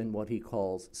consists in what he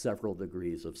calls several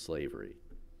degrees of slavery.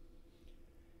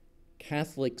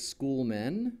 Catholic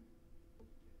schoolmen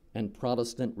and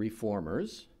Protestant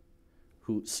reformers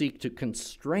who seek to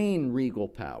constrain regal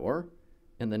power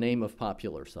in the name of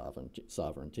popular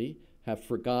sovereignty have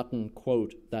forgotten,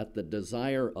 quote, that the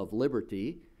desire of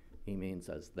liberty, he means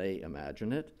as they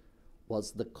imagine it,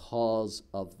 was the cause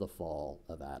of the fall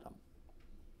of Adam.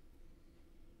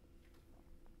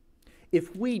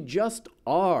 If we just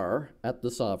are at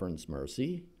the sovereign's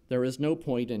mercy, there is no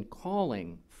point in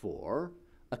calling for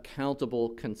accountable,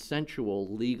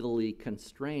 consensual, legally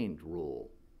constrained rule.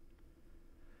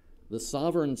 The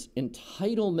sovereign's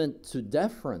entitlement to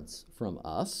deference from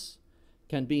us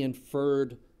can be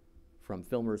inferred, from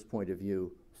Filmer's point of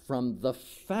view, from the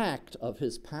fact of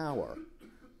his power.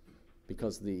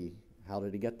 Because how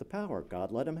did he get the power?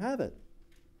 God let him have it.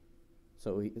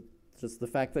 So just the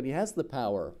fact that he has the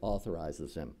power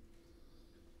authorizes him.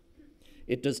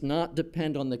 It does not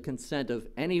depend on the consent of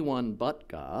anyone but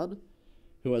God,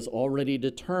 who has already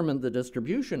determined the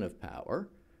distribution of power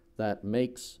that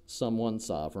makes someone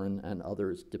sovereign and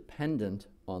others dependent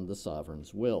on the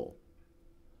sovereign's will.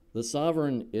 The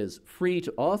sovereign is free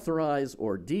to authorize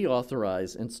or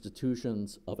deauthorize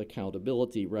institutions of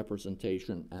accountability,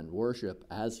 representation, and worship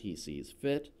as he sees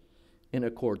fit, in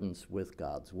accordance with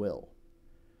God's will.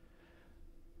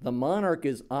 The monarch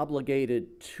is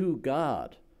obligated to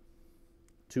God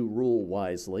to rule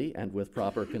wisely and with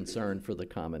proper concern for the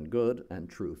common good and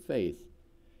true faith.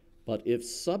 But if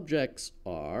subjects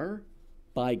are,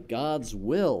 by God's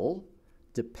will,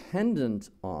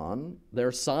 dependent on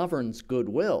their sovereign's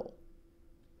goodwill,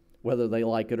 whether they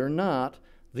like it or not,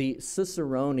 the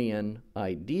Ciceronian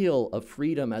ideal of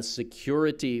freedom as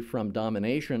security from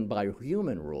domination by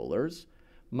human rulers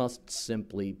must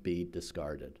simply be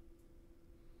discarded.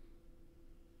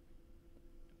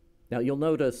 Now, you'll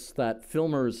notice that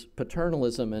Filmer's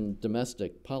paternalism in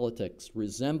domestic politics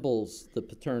resembles the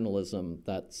paternalism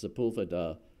that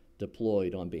Sepulveda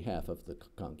deployed on behalf of the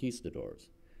conquistadors.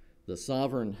 The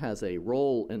sovereign has a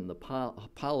role in the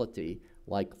polity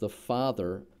like the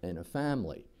father in a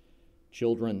family.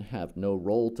 Children have no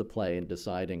role to play in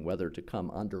deciding whether to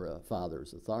come under a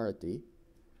father's authority.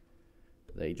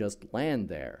 They just land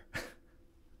there.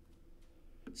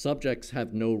 Subjects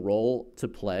have no role to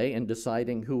play in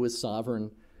deciding who is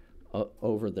sovereign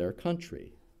over their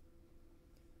country.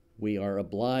 We are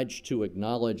obliged to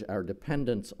acknowledge our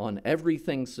dependence on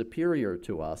everything superior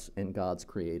to us in God's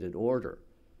created order.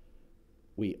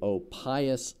 We owe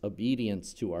pious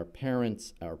obedience to our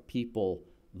parents, our people,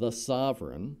 the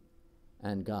sovereign,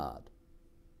 and God.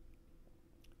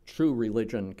 True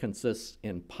religion consists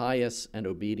in pious and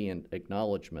obedient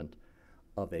acknowledgement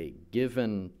of a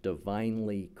given,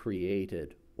 divinely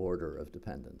created order of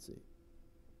dependency.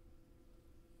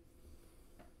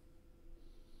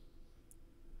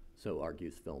 So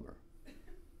argues Filmer.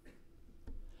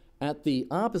 At the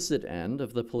opposite end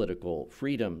of the political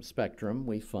freedom spectrum,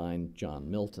 we find John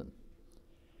Milton.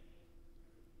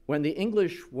 When the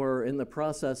English were in the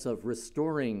process of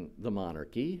restoring the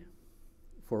monarchy,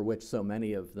 for which so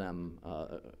many of them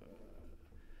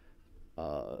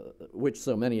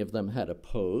had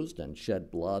opposed and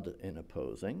shed blood in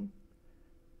opposing,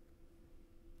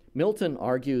 Milton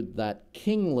argued that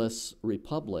kingless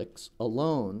republics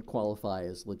alone qualify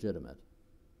as legitimate.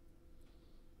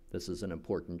 This is an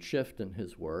important shift in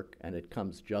his work, and it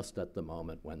comes just at the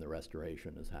moment when the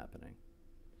Restoration is happening.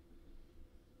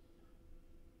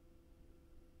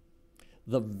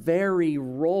 The very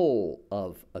role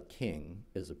of a king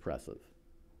is oppressive,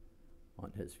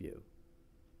 on his view.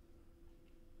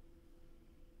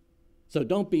 So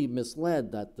don't be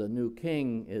misled that the new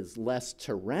king is less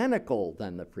tyrannical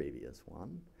than the previous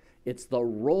one. It's the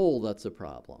role that's a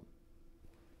problem.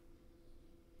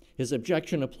 His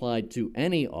objection applied to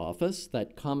any office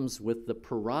that comes with the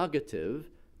prerogative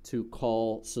to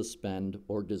call, suspend,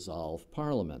 or dissolve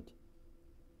Parliament,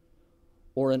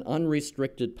 or an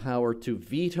unrestricted power to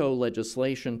veto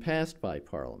legislation passed by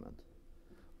Parliament,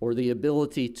 or the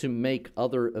ability to make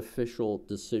other official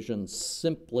decisions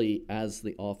simply as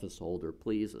the office holder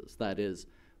pleases, that is,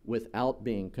 without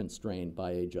being constrained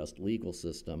by a just legal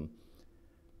system,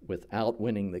 without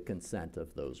winning the consent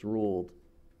of those ruled,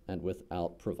 and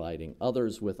without providing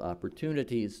others with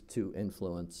opportunities to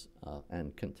influence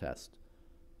and contest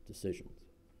decisions.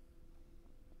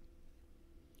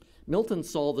 Milton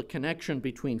saw the connection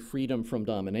between freedom from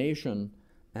domination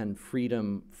and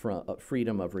freedom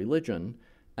of religion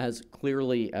as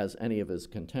clearly as any of his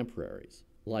contemporaries.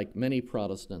 Like many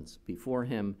Protestants before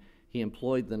him, he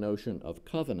employed the notion of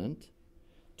covenant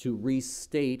to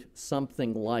restate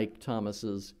something like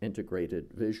Thomas's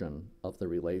integrated vision of the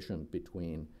relation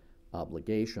between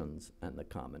obligations and the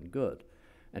common good.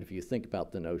 And if you think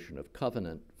about the notion of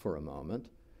covenant for a moment,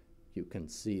 you can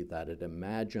see that it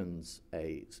imagines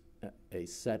a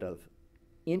set of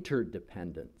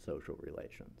interdependent social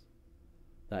relations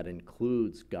that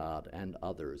includes God and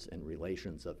others in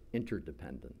relations of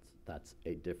interdependence. That's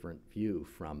a different view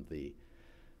from the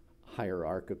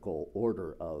hierarchical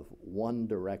order of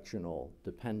one-directional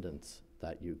dependence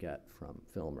that you get from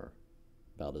Filmer,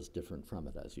 about as different from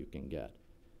it as you can get.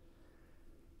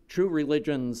 True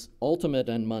religion's ultimate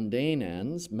and mundane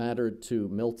ends mattered to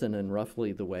Milton in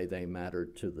roughly the way they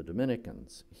mattered to the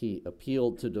Dominicans. He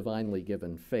appealed to divinely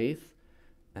given faith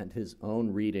and his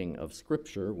own reading of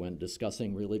Scripture when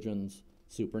discussing religion's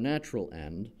supernatural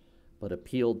end, but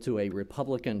appealed to a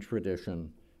republican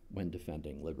tradition when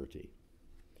defending liberty.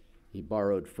 He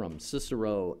borrowed from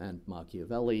Cicero and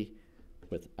Machiavelli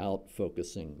without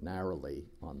focusing narrowly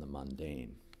on the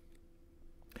mundane.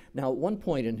 Now, at one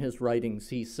point in his writings,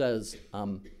 he says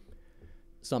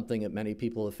something that many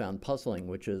people have found puzzling,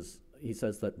 which is, he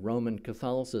says that Roman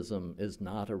Catholicism is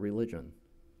not a religion.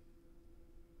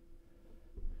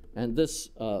 And this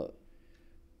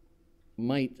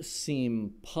might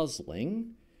seem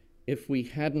puzzling if we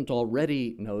hadn't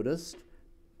already noticed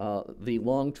the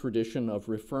long tradition of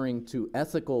referring to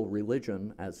ethical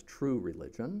religion as true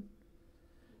religion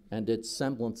and its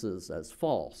semblances as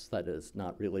false, that is,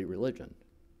 not really religion.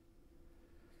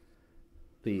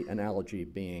 The analogy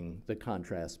being the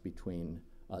contrast between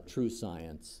true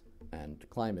science and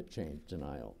climate change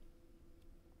denial.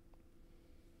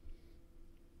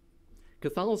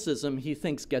 Catholicism, he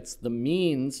thinks, gets the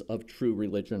means of true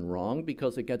religion wrong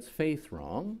because it gets faith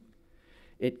wrong.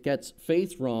 It gets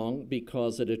faith wrong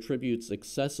because it attributes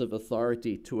excessive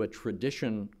authority to a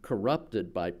tradition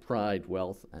corrupted by pride,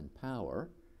 wealth, and power.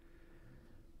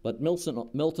 But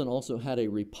Milton also had a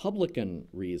republican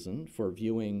reason for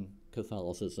viewing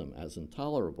Catholicism as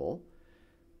intolerable.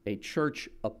 A church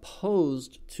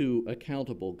opposed to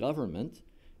accountable government,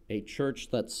 a church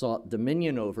that sought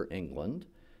dominion over England,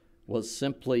 was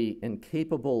simply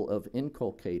incapable of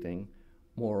inculcating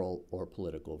moral or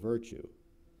political virtue.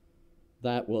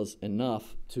 That was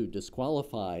enough to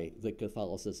disqualify the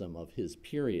Catholicism of his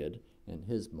period, in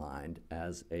his mind,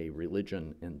 as a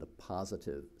religion in the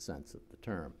positive sense of the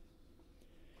term.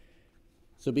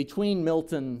 So between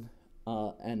Milton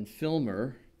and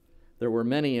Filmer, There were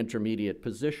many intermediate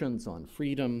positions on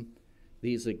freedom.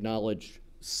 These acknowledged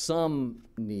some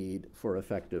need for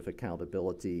effective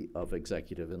accountability of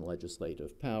executive and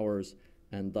legislative powers,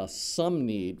 and thus some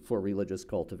need for religious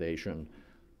cultivation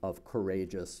of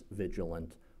courageous,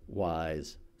 vigilant,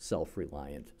 wise,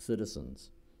 self-reliant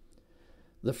citizens.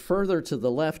 The further to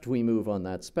the left we move on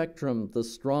that spectrum, the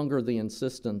stronger the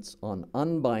insistence on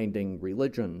unbinding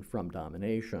religion from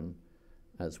domination,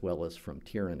 as well as from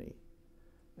tyranny.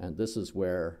 And this is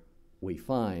where we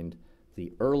find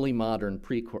the early modern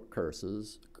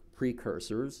precursors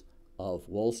of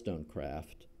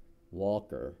Wollstonecraft,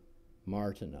 Walker,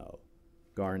 Martineau,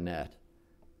 Garnett,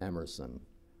 Emerson,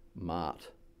 Mott,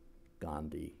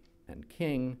 Gandhi, and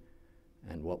King.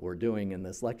 And what we're doing in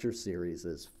this lecture series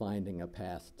is finding a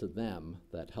path to them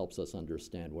that helps us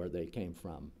understand where they came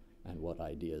from and what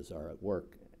ideas are at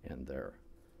work in their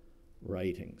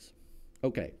writings.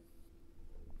 Okay.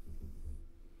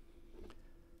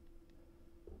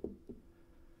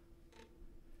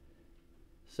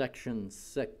 Section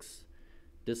 6,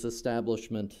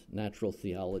 Disestablishment, Natural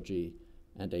Theology,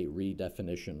 and a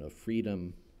Redefinition of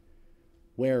Freedom,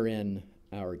 wherein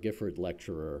our Gifford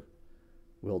lecturer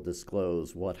will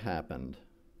disclose what happened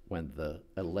when the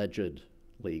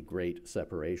allegedly great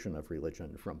separation of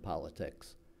religion from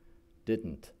politics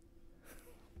didn't.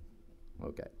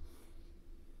 Okay.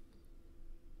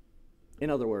 In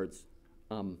other words,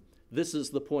 this is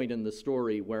the point in the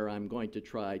story where I'm going to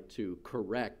try to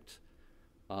correct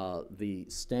the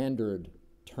standard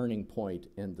turning point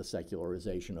in the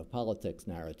secularization of politics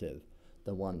narrative,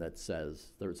 the one that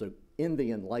says in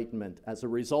the Enlightenment, as a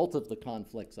result of the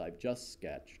conflicts I've just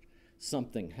sketched,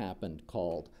 something happened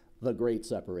called the great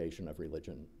separation of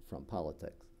religion from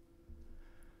politics.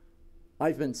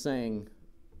 I've been saying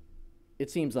it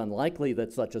seems unlikely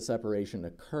that such a separation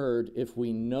occurred if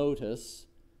we notice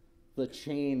the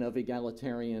chain of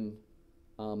egalitarian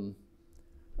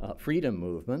freedom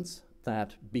movements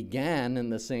that began in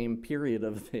the same period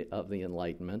of the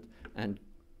Enlightenment and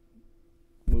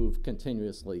moved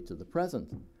continuously to the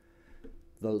present.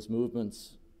 Those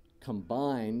movements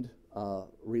combined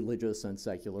religious and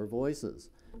secular voices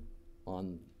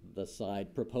on the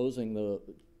side proposing the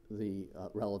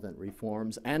relevant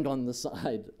reforms and on the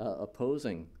side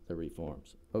opposing the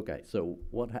reforms. Okay, so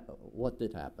what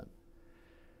did happen?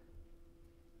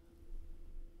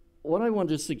 What I want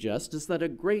to suggest is that a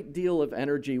great deal of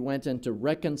energy went into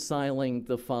reconciling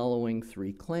the following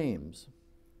three claims,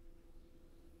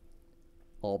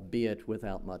 albeit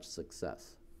without much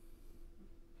success.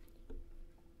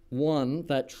 One,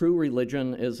 that true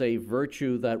religion is a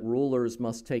virtue that rulers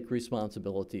must take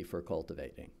responsibility for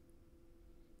cultivating.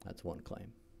 That's one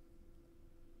claim.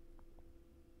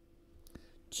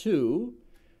 Two,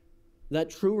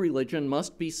 that true religion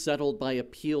must be settled by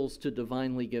appeals to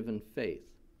divinely given faith.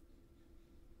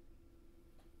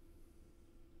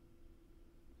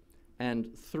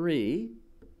 And three,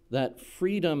 that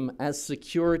freedom as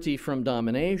security from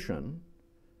domination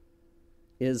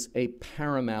is a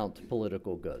paramount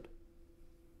political good.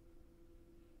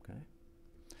 Okay?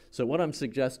 So what I'm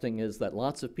suggesting is that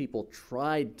lots of people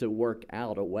tried to work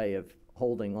out a way of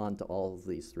holding on to all of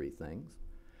these three things.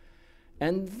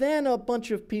 And then a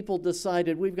bunch of people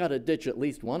decided we've got to ditch at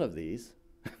least one of these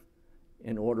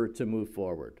in order to move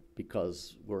forward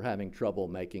because we're having trouble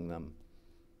making them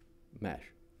mesh.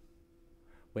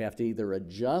 We have to either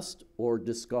adjust or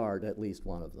discard at least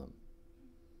one of them.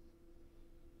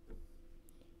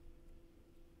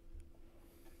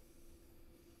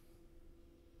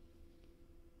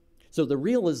 So the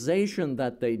realization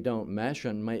that they don't mesh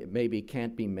and maybe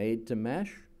can't be made to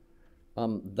mesh,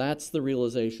 that's the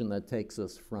realization that takes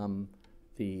us from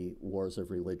the wars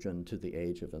of religion to the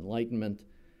age of enlightenment.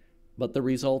 But the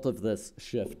result of this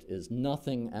shift is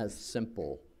nothing as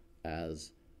simple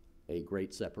as a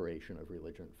great separation of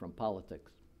religion from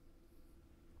politics.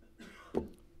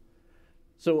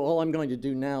 So all I'm going to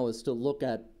do now is to look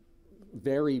at,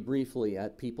 very briefly,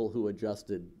 at people who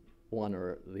adjusted one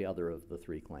or the other of the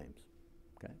three claims,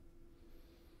 okay?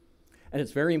 And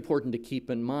it's very important to keep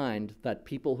in mind that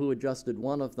people who adjusted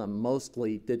one of them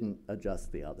mostly didn't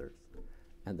adjust the others,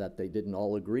 and that they didn't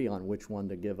all agree on which one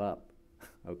to give up,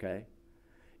 okay?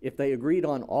 If they agreed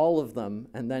on all of them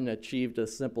and then achieved a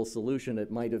simple solution, it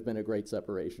might have been a great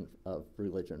separation of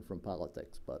religion from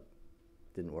politics, but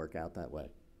it didn't work out that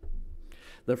way.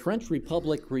 The French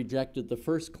Republic rejected the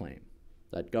first claim,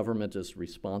 that government is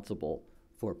responsible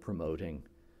for promoting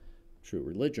true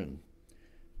religion.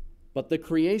 But the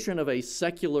creation of a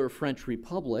secular French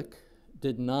Republic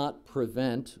did not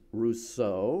prevent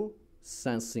Rousseau,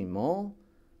 Saint-Simon,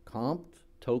 Comte,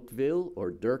 Tocqueville,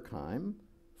 or Durkheim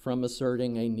from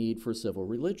asserting a need for civil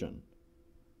religion.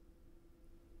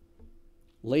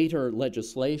 Later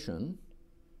legislation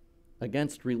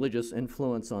against religious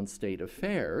influence on state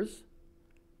affairs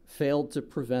failed to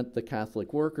prevent the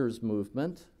Catholic workers'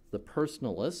 movement, the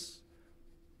personalists,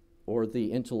 or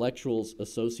the intellectuals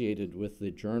associated with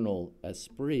the journal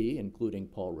Esprit, including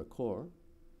Paul Ricoeur,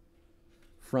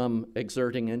 from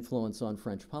exerting influence on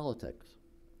French politics.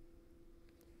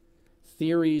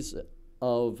 Theories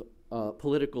of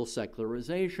political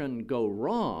secularization go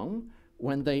wrong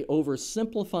when they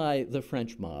oversimplify the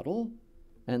French model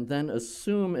and then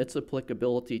assume its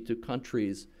applicability to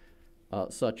countries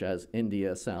such as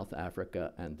India, South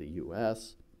Africa, and the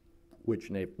US,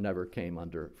 which never came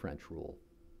under French rule.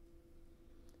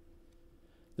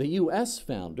 The US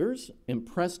founders,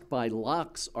 impressed by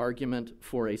Locke's argument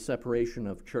for a separation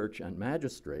of church and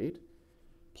magistrate,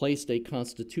 placed a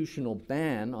constitutional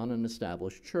ban on an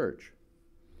established church.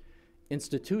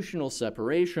 Institutional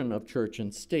separation of church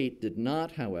and state did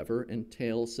not, however,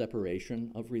 entail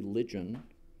separation of religion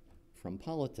from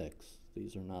politics.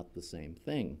 These are not the same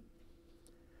thing.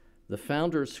 The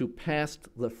founders who passed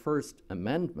the First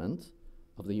Amendment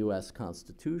of the US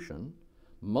Constitution,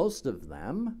 most of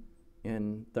them,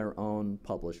 in their own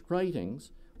published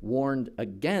writings, warned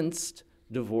against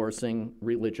divorcing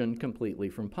religion completely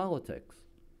from politics.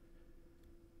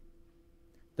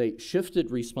 They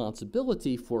shifted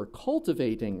responsibility for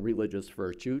cultivating religious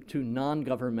virtue to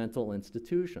non-governmental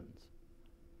institutions.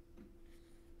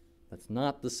 That's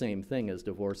not the same thing as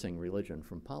divorcing religion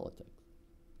from politics.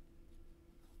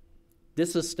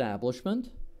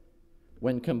 Disestablishment,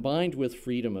 when combined with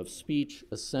freedom of speech,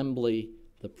 assembly,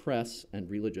 the press, and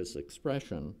religious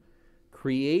expression,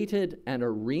 created an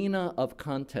arena of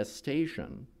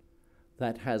contestation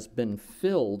that has been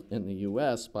filled in the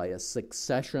US by a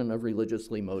succession of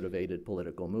religiously motivated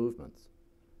political movements.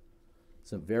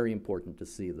 It's very important to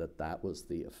see that that was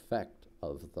the effect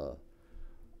of the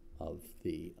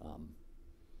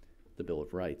Bill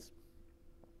of Rights.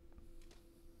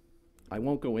 I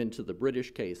won't go into the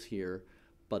British case here,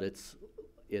 but it's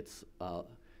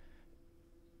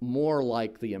more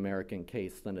like the American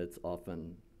case than it's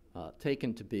often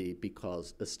taken to be,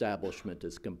 because establishment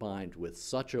is combined with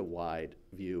such a wide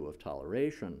view of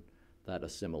toleration that a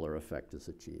similar effect is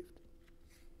achieved.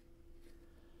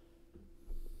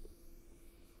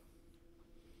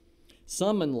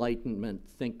 Some Enlightenment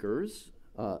thinkers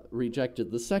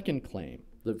rejected the second claim,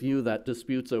 the view that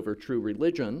disputes over true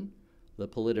religion, the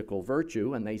political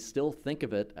virtue, and they still think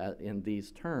of it in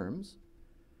these terms,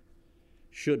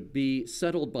 should be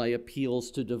settled by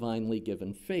appeals to divinely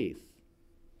given faith.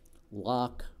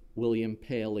 Locke, William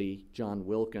Paley, John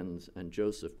Wilkins, and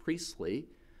Joseph Priestley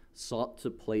sought to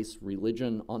place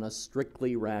religion on a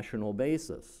strictly rational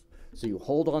basis. So you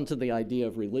hold on to the idea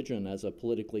of religion as a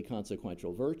politically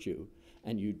consequential virtue,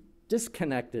 and you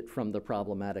disconnect it from the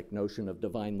problematic notion of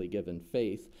divinely given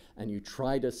faith, and you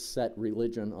try to set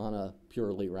religion on a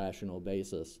purely rational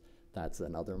basis. That's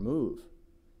another move.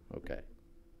 Okay.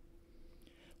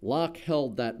 Locke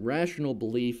held that rational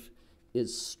belief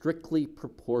is strictly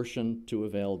proportioned to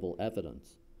available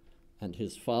evidence, and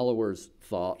his followers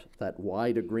thought that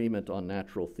wide agreement on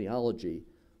natural theology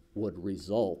would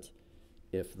result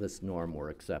if this norm were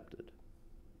accepted.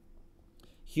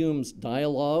 Hume's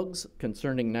dialogues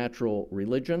concerning natural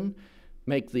religion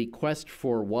make the quest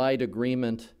for wide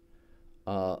agreement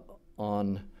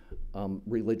on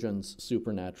religion's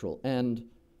supernatural end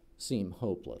seem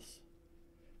hopeless.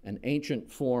 An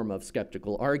ancient form of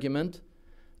skeptical argument,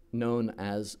 known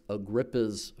as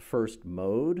Agrippa's first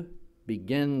mode,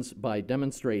 begins by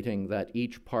demonstrating that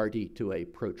each party to a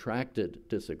protracted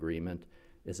disagreement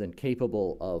is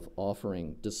incapable of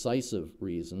offering decisive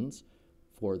reasons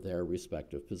for their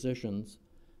respective positions,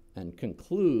 and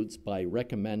concludes by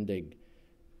recommending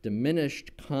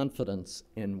diminished confidence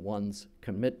in one's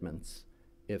commitments,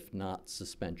 if not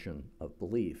suspension of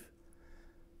belief.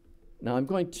 Now, I'm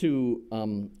going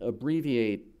to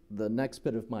abbreviate the next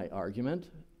bit of my argument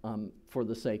for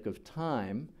the sake of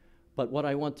time, but what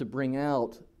I want to bring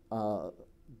out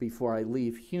before I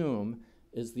leave Hume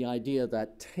is the idea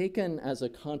that, taken as a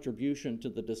contribution to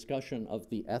the discussion of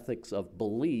the ethics of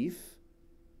belief,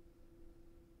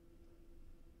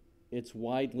 it's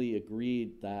widely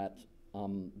agreed that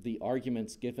the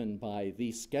arguments given by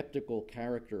the skeptical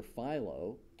character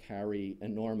Philo carry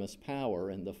enormous power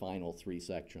in the final three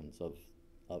sections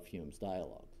of Hume's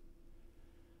dialogue.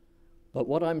 But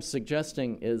what I'm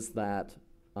suggesting is that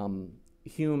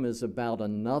Hume is about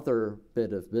another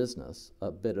bit of business,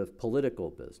 a bit of political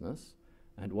business,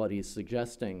 and what he's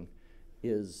suggesting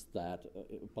is that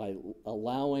by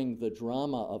allowing the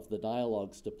drama of the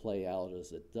dialogues to play out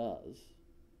as it does,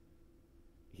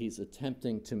 he's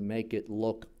attempting to make it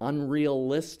look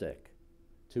unrealistic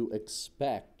to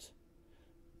expect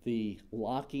the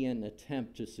Lockean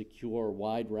attempt to secure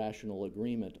wide rational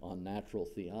agreement on natural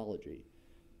theology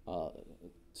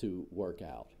to work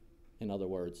out. In other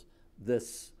words,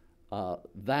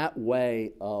 that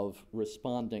way of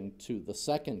responding to the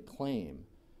second claim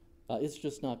is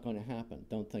just not going to happen.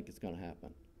 Don't think it's going to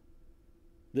happen.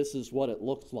 This is what it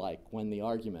looks like when the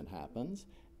argument happens,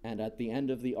 and at the end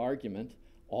of the argument,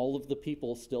 all of the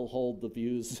people still hold the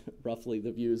views, roughly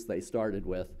the views they started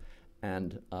with,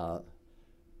 and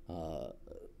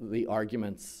the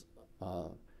arguments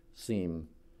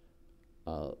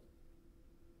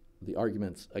the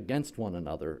arguments against one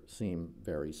another seem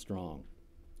very strong.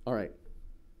 All right.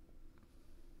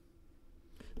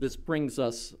 This brings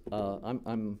us, I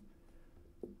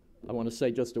want to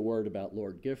say just a word about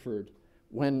Lord Gifford.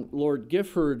 When Lord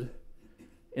Gifford,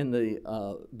 in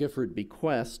the Gifford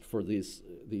bequest for these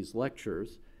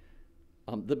lectures,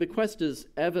 the bequest is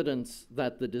evidence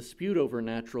that the dispute over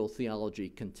natural theology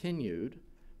continued,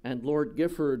 and Lord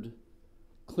Gifford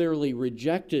clearly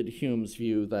rejected Hume's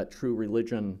view that true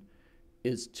religion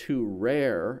is too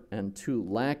rare and too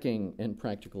lacking in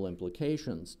practical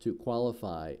implications to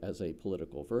qualify as a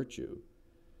political virtue.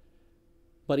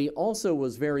 But he also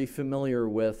was very familiar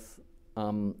with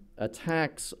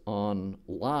attacks on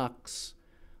Locke's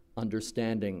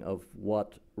understanding of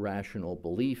what rational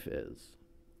belief is.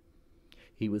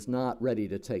 He was not ready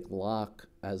to take Locke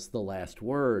as the last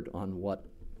word on what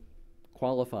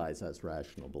qualifies as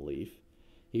rational belief.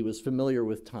 He was familiar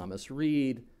with Thomas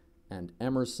Reid and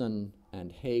Emerson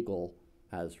and Hegel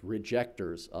as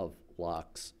rejectors of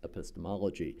Locke's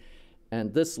epistemology.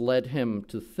 And this led him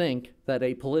to think that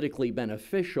a politically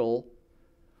beneficial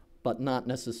but not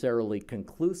necessarily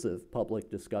conclusive public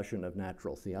discussion of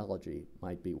natural theology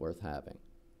might be worth having.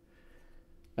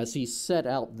 As he set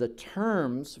out the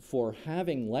terms for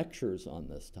having lectures on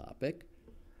this topic,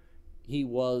 he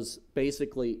was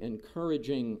basically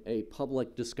encouraging a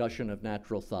public discussion of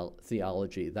natural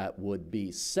theology that would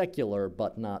be secular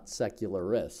but not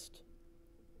secularist,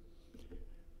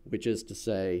 which is to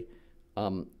say,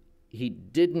 he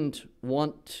didn't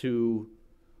want to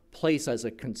place as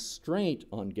a constraint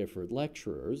on Gifford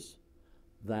lecturers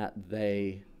that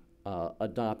they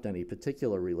adopt any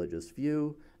particular religious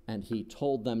view, and he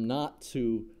told them not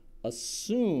to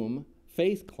assume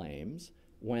faith claims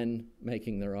when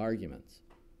making their arguments,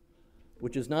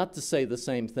 which is not to say the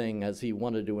same thing as he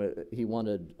wanted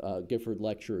Gifford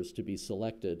lecturers to be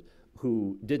selected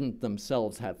who didn't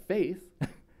themselves have faith.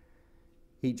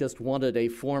 He just wanted a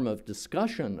form of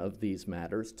discussion of these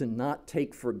matters to not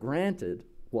take for granted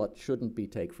what shouldn't be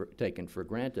taken for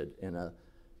granted in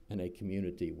a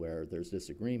community where there's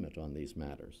disagreement on these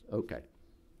matters. Okay.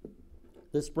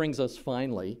 This brings us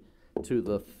finally to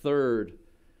the third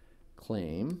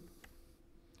claim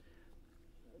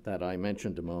that I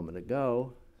mentioned a moment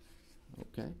ago.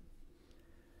 Okay.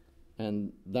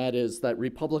 And that is that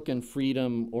Republican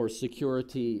freedom or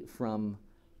security from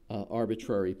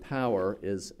arbitrary power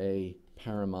is a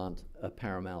paramount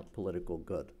political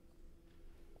good.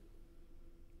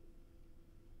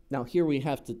 Now, here we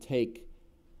have to take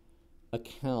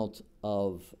account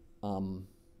of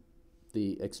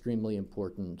the extremely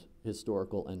important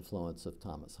historical influence of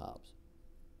Thomas Hobbes.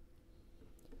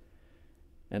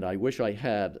 And I wish I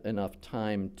had enough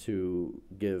time to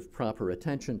give proper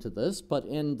attention to this, but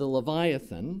in the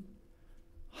Leviathan,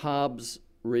 Hobbes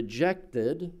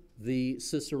rejected the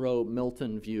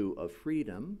Cicero-Milton view of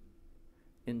freedom,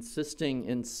 insisting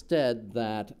instead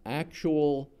that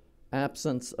actual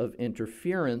absence of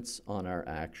interference on our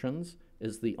actions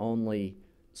is the only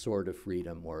sort of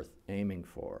freedom worth aiming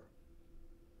for.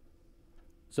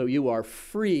 So you are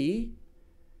free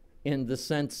in the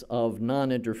sense of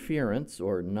non-interference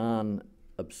or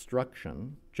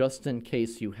non-obstruction, just in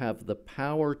case you have the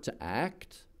power to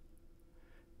act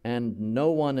and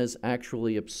no one is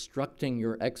actually obstructing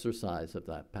your exercise of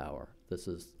that power. This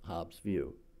is Hobbes'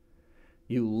 view.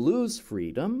 You lose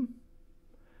freedom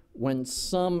when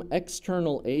some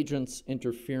external agent's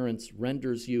interference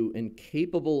renders you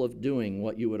incapable of doing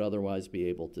what you would otherwise be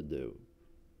able to do.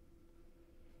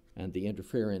 And the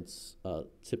interference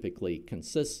typically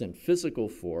consists in physical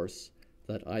force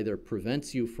that either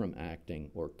prevents you from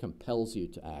acting or compels you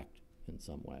to act in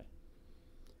some way.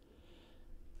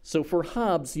 So for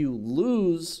Hobbes, you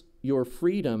lose your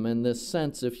freedom in this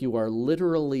sense if you are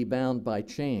literally bound by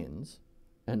chains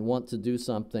and want to do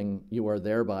something you are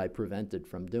thereby prevented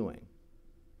from doing.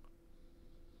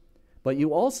 But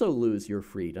you also lose your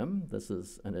freedom, this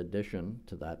is an addition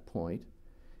to that point,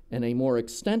 in a more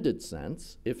extended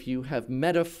sense, if you have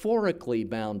metaphorically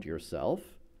bound yourself,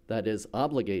 that is,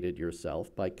 obligated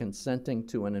yourself by consenting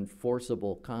to an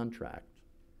enforceable contract.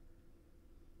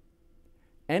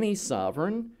 Any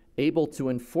sovereign able to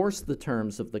enforce the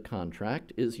terms of the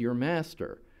contract is your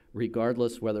master,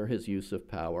 regardless whether his use of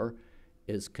power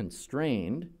is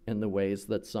constrained in the ways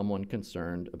that someone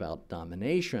concerned about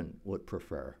domination would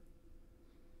prefer.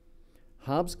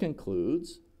 Hobbes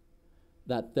concludes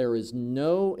that there is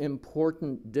no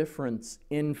important difference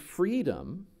in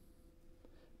freedom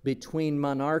between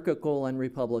monarchical and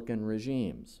republican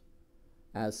regimes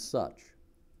as such.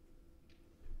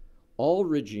 All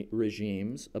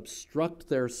regimes obstruct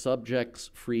their subjects'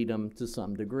 freedom to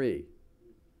some degree.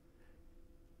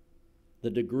 The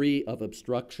degree of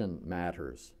obstruction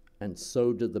matters, and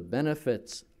so do the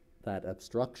benefits that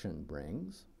obstruction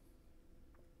brings.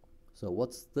 So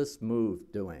what's this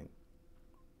move doing?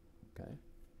 Okay.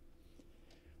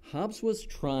 Hobbes was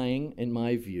trying, in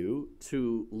my view,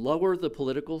 to lower the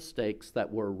political stakes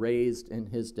that were raised in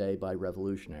his day by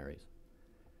revolutionaries.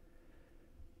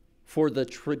 For the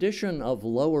tradition of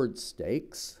lowered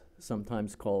stakes,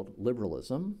 sometimes called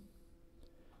liberalism,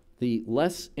 the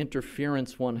less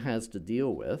interference one has to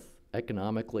deal with,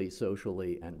 economically,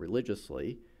 socially, and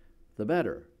religiously, the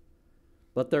better.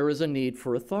 But there is a need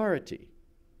for authority.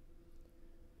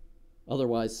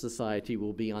 Otherwise, society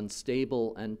will be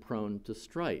unstable and prone to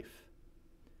strife.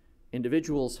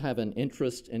 Individuals have an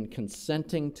interest in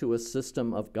consenting to a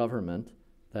system of government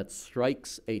that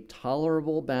strikes a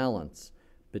tolerable balance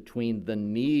between the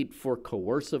need for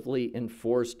coercively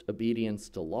enforced obedience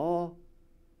to law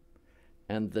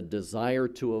and the desire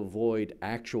to avoid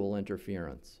actual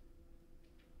interference.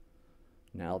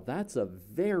 Now, that's a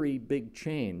very big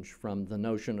change from the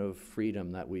notion of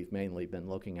freedom that we've mainly been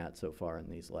looking at so far in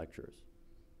these lectures.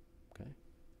 Okay?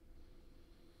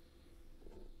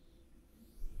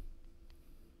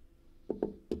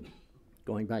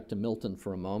 Going back to Milton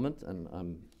for a moment, and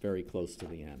I'm very close to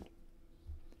the end.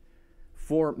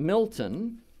 For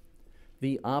Milton,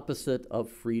 the opposite of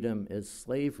freedom is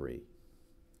slavery.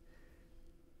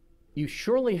 You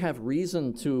surely have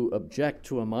reason to object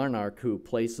to a monarch who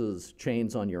places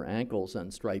chains on your ankles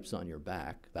and stripes on your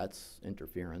back. That's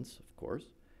interference, of course.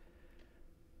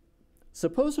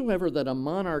 Suppose, however, that a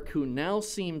monarch who now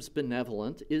seems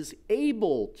benevolent is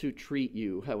able to treat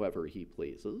you however he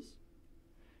pleases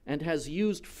and has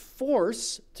used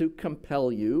force to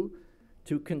compel you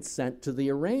to consent to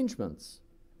the arrangements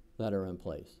that are in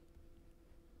place.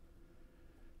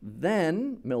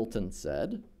 Then, Milton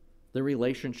said, the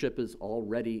relationship is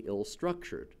already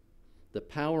ill-structured. The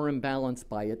power imbalance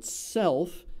by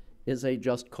itself is a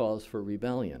just cause for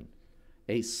rebellion.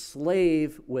 A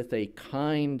slave with a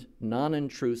kind,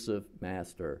 non-intrusive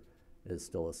master is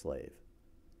still a slave.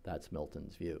 That's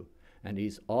Milton's view. And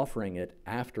he's offering it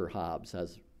after Hobbes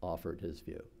has offered his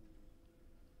view.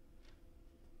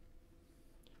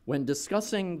 When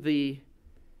discussing the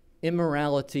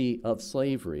immorality of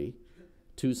slavery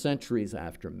 2 centuries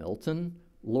after Milton,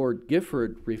 Lord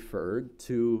Gifford referred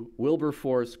to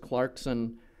Wilberforce,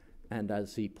 Clarkson, and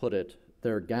as he put it,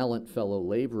 their gallant fellow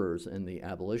laborers in the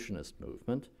abolitionist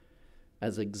movement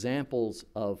as examples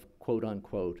of, quote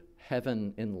unquote,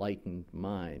 heaven-enlightened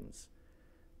minds.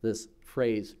 This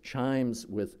phrase chimes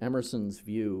with Emerson's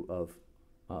view of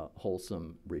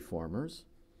wholesome reformers.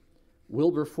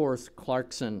 Wilberforce,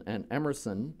 Clarkson, and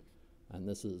Emerson, and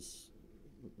this is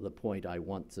the point I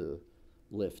want to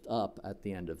lift up at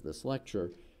the end of this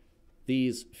lecture,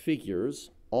 these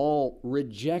figures all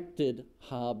rejected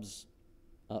Hobbes'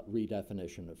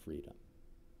 redefinition of freedom.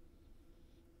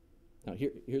 Now,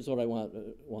 here's what I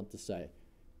want to say.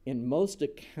 In most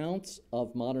accounts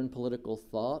of modern political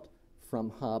thought from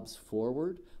Hobbes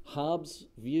forward, Hobbes'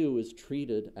 view is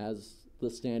treated as the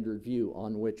standard view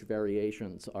on which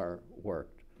variations are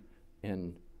worked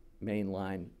in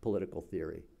mainline political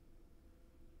theory,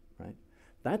 right?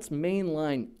 That's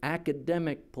mainline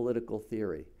academic political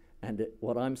theory. And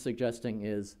what I'm suggesting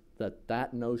is that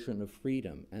that notion of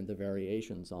freedom and the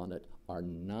variations on it are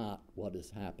not what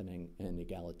is happening in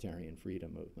egalitarian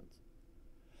freedom movements.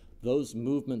 Those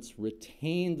movements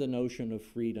retain the notion of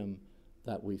freedom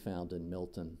that we found in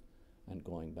Milton and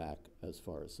going back as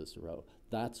far as Cicero.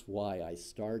 That's why I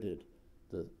started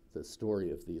the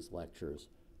story of these lectures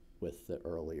with the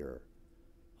earlier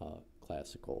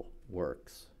classical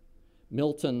works.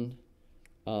 Milton,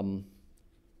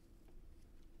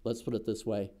 let's put it this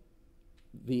way,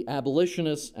 the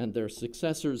abolitionists and their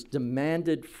successors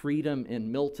demanded freedom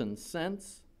in Milton's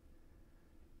sense.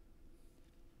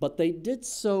 But they did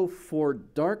so for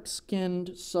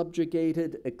dark-skinned,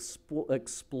 subjugated,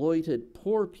 exploited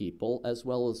poor people as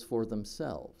well as for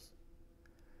themselves.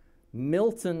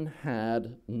 Milton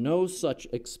had no such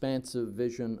expansive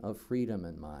vision of freedom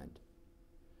in mind.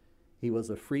 He was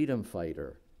a freedom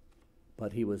fighter,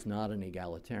 but he was not an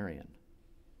egalitarian.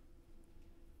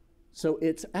 So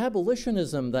it's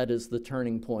abolitionism that is the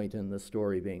turning point in the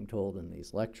story being told in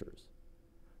these lectures.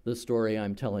 The story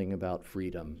I'm telling about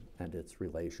freedom and its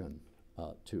relation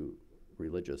to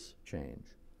religious change.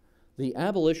 The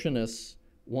abolitionists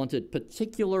wanted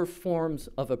particular forms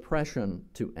of oppression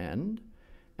to end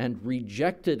and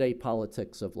rejected a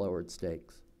politics of lowered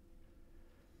stakes.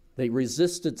 They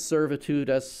resisted servitude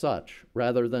as such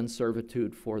rather than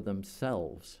servitude for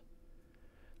themselves.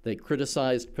 They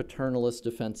criticized paternalist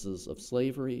defenses of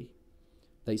slavery.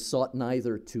 They sought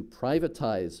neither to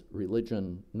privatize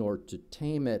religion nor to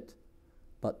tame it,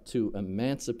 but to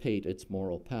emancipate its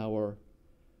moral power.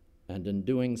 And in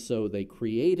doing so, they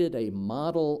created a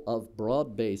model of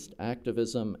broad-based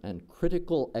activism and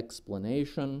critical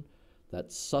explanation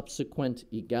that subsequent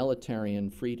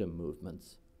egalitarian freedom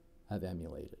movements have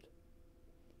emulated.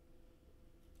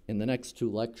 In the next two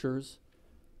lectures,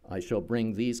 I shall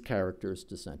bring these characters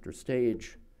to center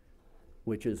stage,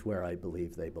 which is where I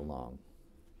believe they belong.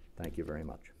 Thank you very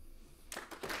much.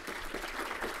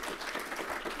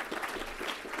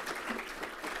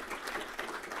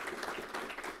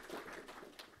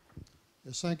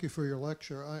 Yes, thank you for your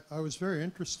lecture. I was very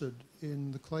interested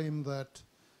in the claim that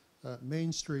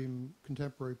mainstream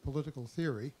contemporary political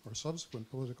theory, or subsequent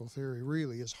political theory,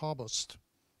 really is Hobbist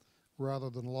rather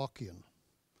than Lockean.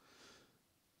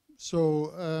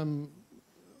 So,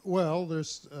 well,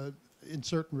 there's, in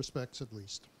certain respects at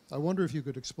least. I wonder if you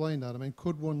could explain that. I mean,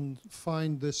 could one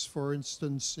find this, for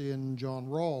instance, in John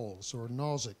Rawls or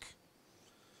Nozick,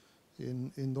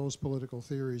 in those political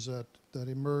theories that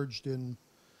emerged in,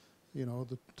 you know,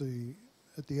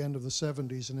 at the end of the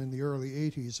 70s and in the early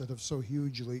 80s that have so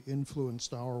hugely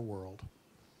influenced our world?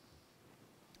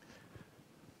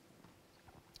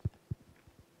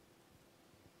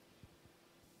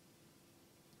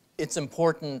 It's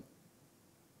important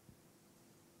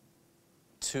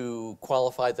to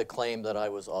qualify the claim that I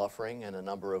was offering in a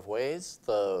number of ways.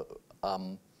 The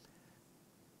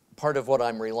part of what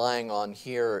I'm relying on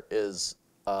here is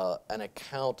an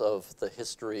account of the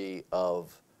history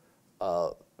of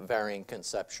varying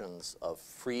conceptions of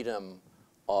freedom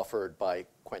offered by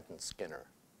Quentin Skinner.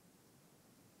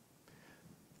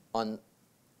 And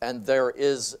there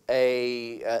is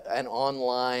an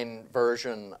online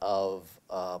version of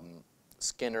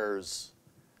Skinner's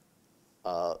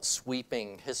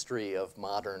sweeping history of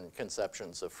modern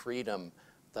conceptions of freedom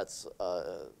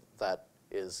that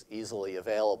is easily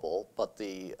available. But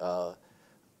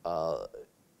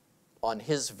on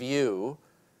his view,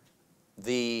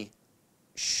 the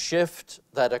shift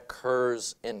that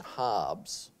occurs in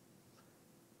Hobbes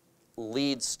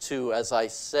leads to, as I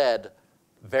said,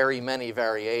 very many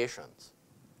variations.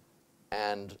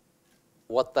 And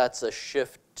what that's a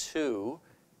shift to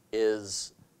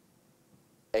is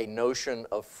a notion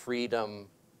of freedom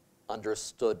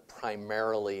understood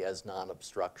primarily as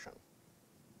non-obstruction.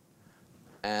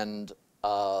 And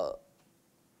there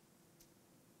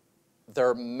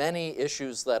are many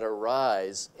issues that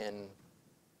arise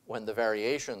when the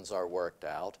variations are worked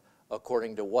out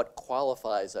according to what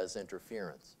qualifies as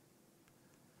interference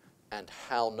and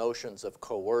how notions of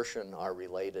coercion are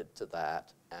related to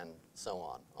that, and so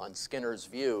on. On Skinner's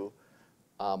view,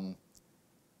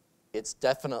 it's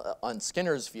definitely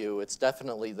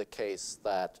the case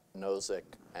that Nozick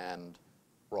and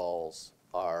Rawls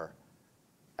are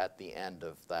at the end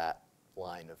of that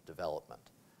line of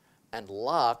development. And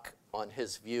Locke, on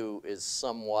his view, is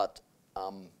somewhat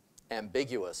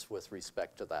ambiguous with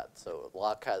respect to that. So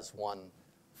Locke has one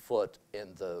foot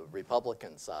in the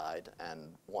Republican side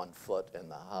and one foot in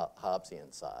the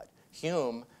Hobbesian side.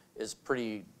 Hume is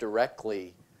pretty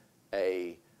directly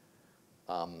an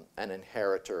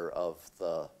inheritor of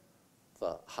the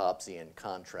Hobbesian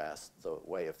contrast, the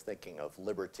way of thinking of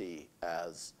liberty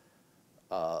as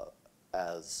the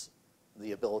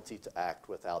ability to act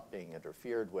without being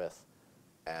interfered with,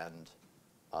 and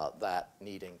that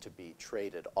needing to be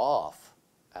traded off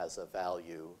as a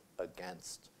value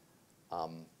against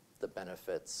the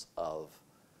benefits of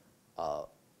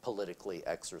politically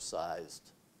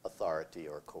exercised authority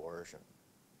or coercion.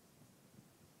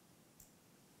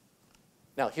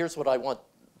 Now, here's what I want.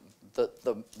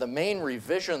 The main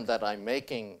revision that I'm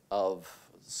making of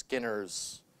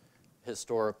Skinner's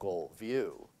historical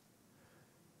view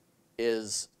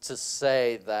is to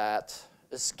say that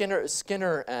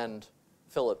Skinner and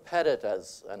Philip Pettit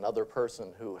as another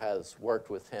person who has worked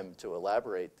with him to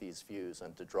elaborate these views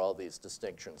and to draw these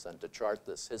distinctions and to chart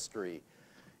this history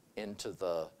into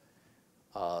the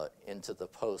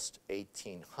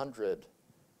post-1800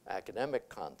 academic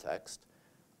context,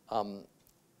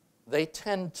 they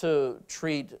tend to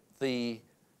treat the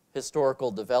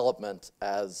historical development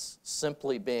as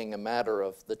simply being a matter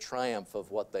of the triumph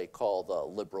of what they call the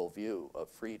liberal view of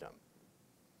freedom.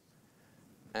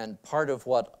 And part of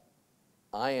what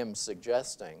I am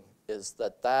suggesting is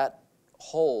that that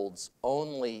holds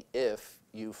only if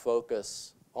you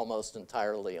focus almost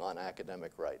entirely on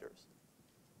academic writers.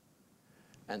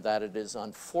 And that it is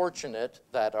unfortunate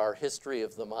that our history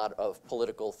of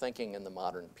political thinking in the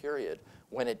modern period,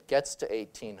 when it gets to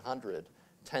 1800,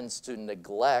 tends to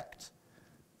neglect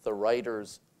the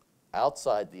writers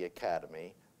outside the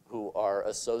academy who are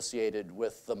associated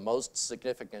with the most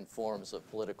significant forms of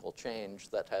political change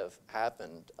that have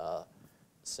happened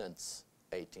since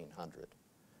 1800.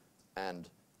 And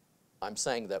I'm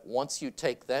saying that once you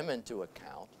take them into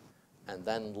account and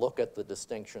then look at the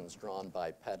distinctions drawn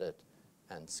by Pettit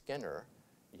and Skinner,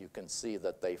 you can see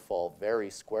that they fall very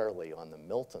squarely on the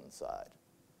Milton side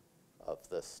of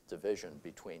this division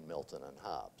between Milton and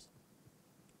Hobbes.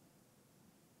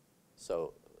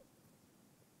 So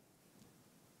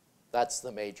that's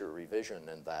the major revision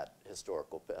in that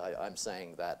historical. I'm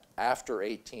saying that after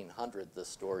 1800, the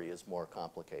story is more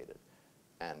complicated,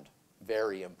 and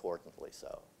very importantly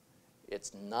so.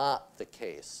 It's not the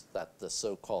case that the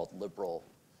so-called liberal,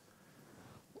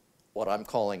 what I'm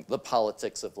calling the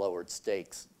politics of lowered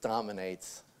stakes,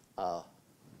 dominates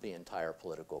the entire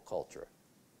political culture.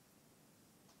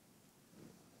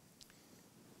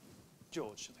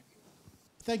 George, I think.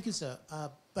 Thank you, sir.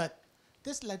 But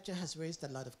this lecture has raised a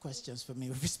lot of questions for me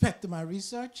with respect to my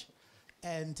research.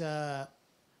 And,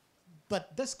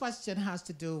 but this question has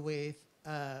to do with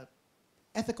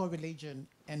ethical religion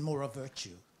and moral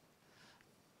virtue.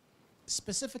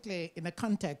 Specifically in a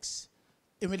context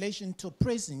in relation to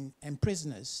prison and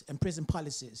prisoners and prison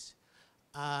policies.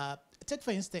 Take,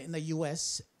 for instance, in the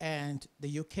US and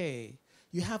the UK,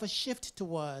 you have a shift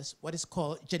towards what is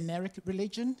called generic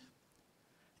religion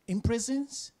in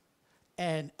prisons,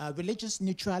 and religious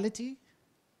neutrality,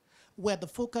 where the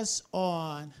focus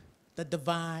on the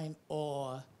divine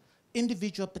or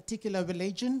individual particular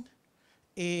religion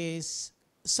is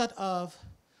sort of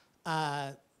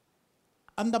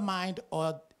undermined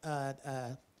or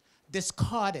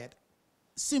discarded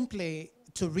simply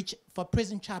to reach, for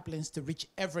prison chaplains to reach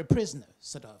every prisoner,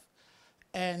 sort of.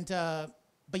 And,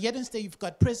 but yet instead you've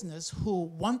got prisoners who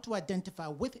want to identify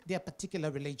with their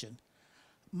particular religion.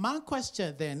 My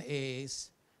question then is,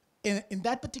 in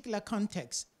that particular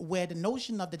context, where the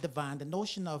notion of the divine, the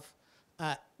notion of,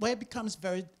 where it becomes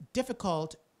very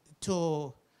difficult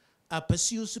to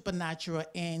pursue supernatural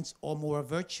ends or moral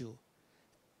virtue,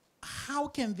 how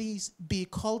can these be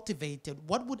cultivated?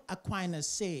 What would Aquinas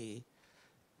say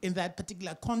in that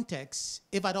particular context,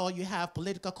 if at all you have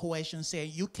political coercion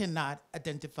saying you cannot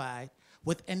identify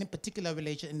with any particular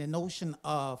religion and the notion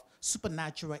of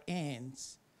supernatural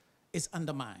ends is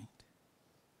undermined?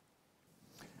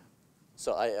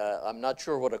 So I'm not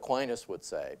sure what Aquinas would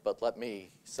say, but let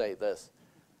me say this.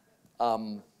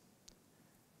 There's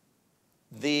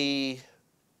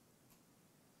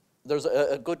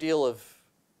a good deal of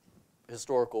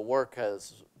historical work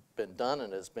has been done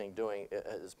and is being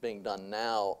done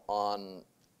now on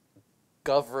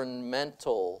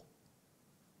governmental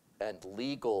and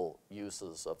legal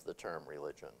uses of the term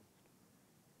religion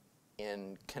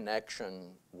in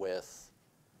connection with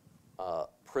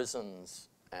prisons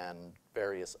and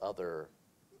various other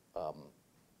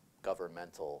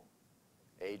governmental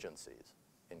agencies,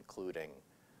 including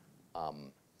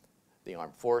the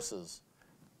armed forces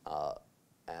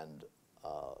and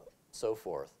so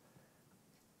forth.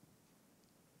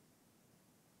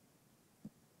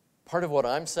 Part of what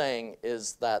I'm saying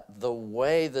is that the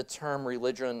way the term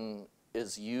religion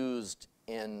is used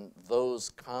in those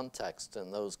contexts,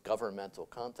 in those governmental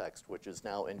contexts, which is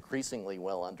now increasingly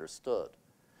well understood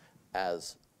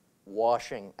as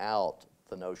washing out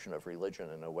the notion of religion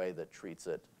in a way that treats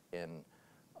it in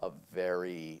a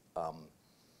very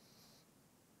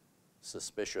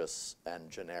suspicious and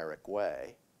generic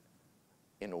way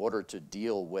in order to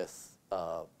deal with,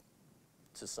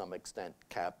 to some extent,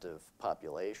 captive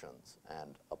populations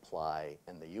and apply,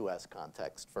 in the US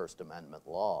context, First Amendment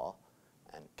law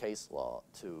and case law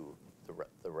to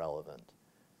the relevant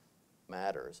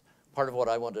matters. Part of what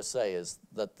I want to say is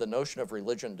that the notion of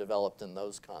religion developed in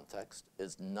those contexts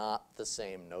is not the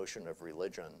same notion of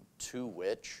religion to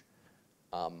which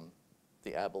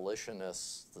the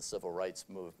abolitionists, the civil rights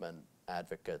movement,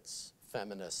 advocates,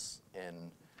 feminists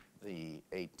in the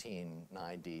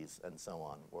 1890s and so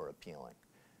on were appealing.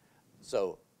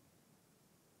 So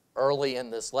early in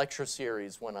this lecture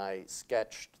series, when I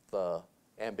sketched the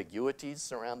ambiguities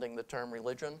surrounding the term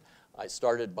religion, I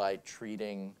started by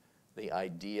treating the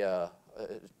idea,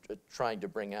 trying to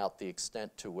bring out the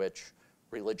extent to which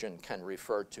religion can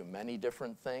refer to many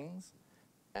different things.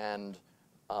 And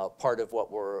part of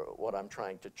what I'm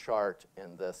trying to chart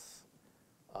in this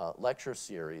lecture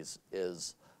series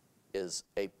is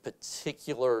a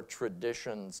particular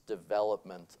tradition's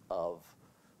development of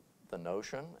the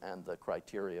notion and the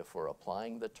criteria for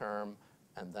applying the term,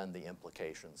 and then the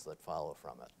implications that follow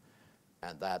from it.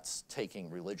 And that's taking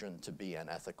religion to be an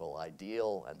ethical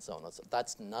ideal and so on and so on.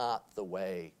 That's not the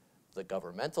way the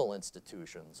governmental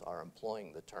institutions are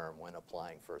employing the term when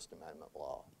applying First Amendment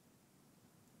law.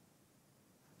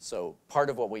 So part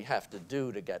of what we have to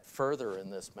do to get further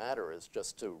in this matter is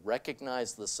just to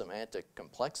recognize the semantic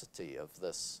complexity of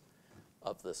this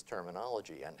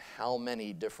terminology and how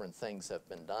many different things have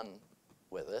been done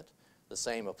with it. The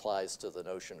same applies to the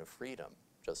notion of freedom,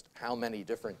 just how many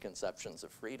different conceptions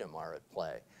of freedom are at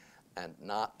play, and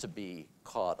not to be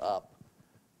caught up,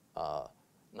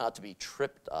 not to be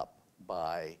tripped up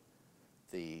by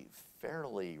the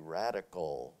fairly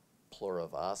radical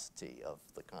plurivocity of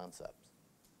the concepts.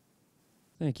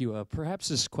 Thank you. Perhaps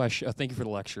this question, thank you for the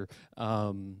lecture.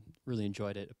 Really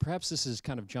enjoyed it. Perhaps this is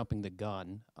kind of jumping the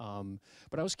gun,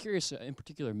 but I was curious, in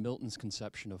particular, Milton's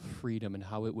conception of freedom and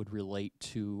how it would relate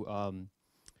to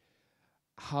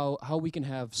how we can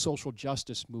have social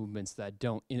justice movements that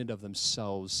don't, in and of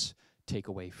themselves, take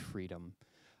away freedom.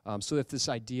 So if this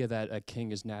idea that a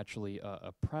king is naturally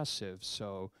oppressive,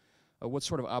 so what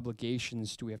sort of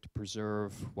obligations do we have to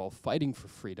preserve while fighting for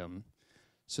freedom,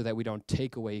 so that we don't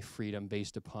take away freedom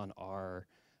based upon our,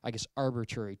 I guess,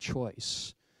 arbitrary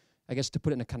choice? I guess to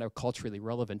put it in a kind of culturally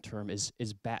relevant term, is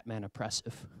Batman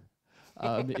oppressive?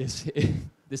 Is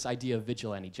this idea of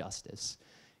vigilante justice?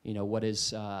 What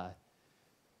is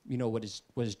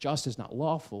just is not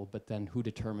lawful, but then who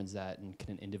determines that, and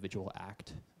can an individual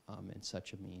act in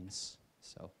such a means?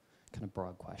 So kind of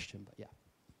broad question, but yeah.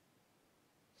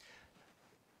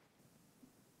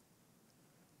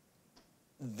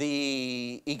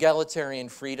 The egalitarian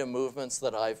freedom movements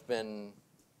that I've been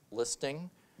listing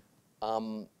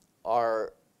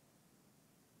are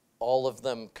all of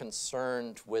them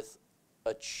concerned with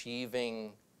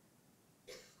achieving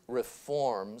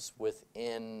reforms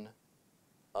within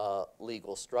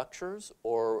legal structures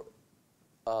or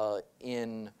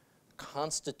in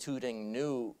constituting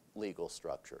new legal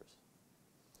structures.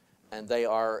 And they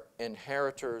are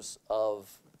inheritors of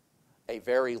a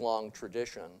very long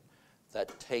tradition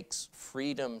that takes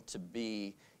freedom to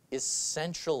be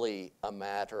essentially a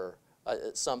matter,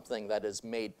 something that is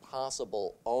made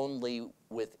possible only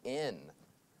within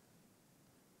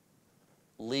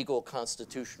legal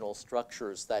constitutional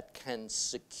structures that can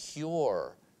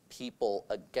secure people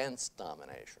against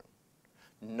domination.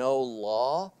 No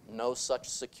law, no such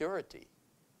security.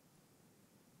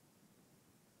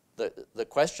 The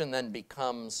question then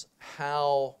becomes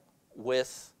how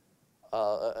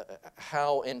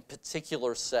in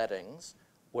particular settings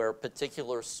where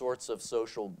particular sorts of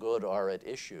social good are at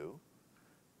issue,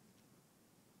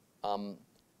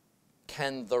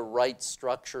 can the right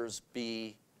structures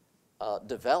be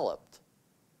developed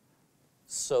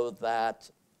so that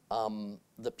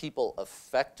the people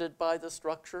affected by the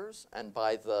structures and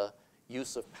by the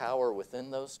use of power within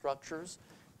those structures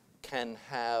can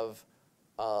have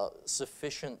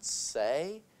sufficient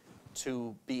say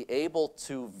to be able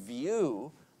to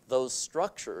view those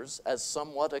structures as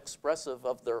somewhat expressive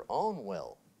of their own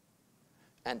will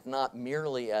and not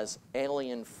merely as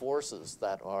alien forces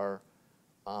that are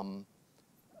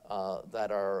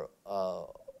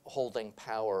holding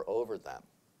power over them.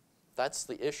 That's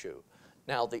the issue.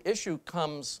 Now, the issue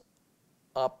comes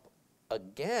up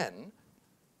again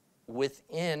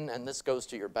within, and this goes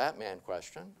to your Batman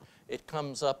question, it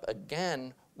comes up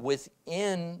again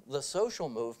within the social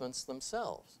movements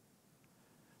themselves.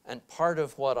 And part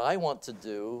of what I want to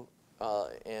do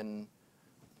in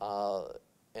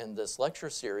this lecture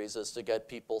series is to get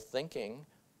people thinking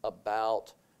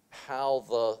about how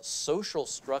the social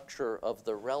structure of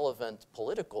the relevant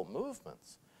political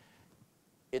movements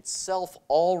itself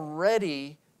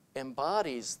already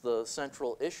embodies the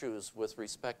central issues with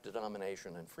respect to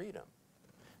domination and freedom.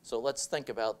 So let's think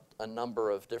about a number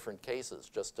of different cases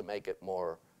just to make it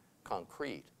more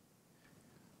concrete.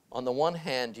 On the one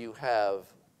hand, you have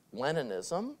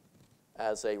Leninism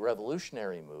as a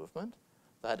revolutionary movement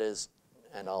that is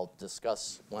and I'll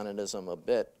discuss Leninism a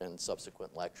bit in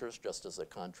subsequent lectures, just as a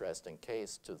contrasting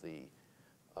case to the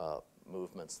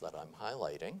movements that I'm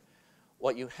highlighting.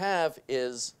 What you have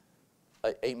is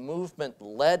a movement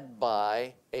led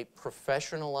by a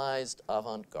professionalized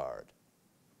avant-garde,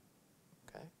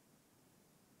 okay,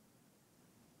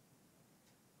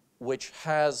 which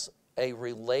has a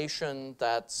relation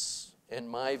that's, in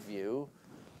my view,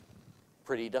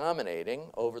 pretty dominating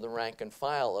over the rank and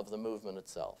file of the movement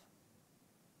itself.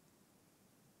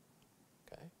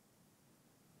 Okay.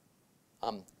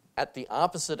 At the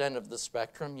opposite end of the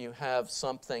spectrum, you have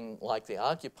something like the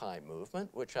Occupy movement,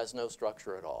 which has no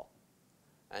structure at all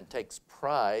and takes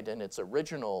pride in its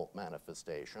original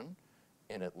manifestation,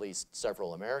 in at least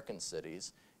several American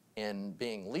cities, in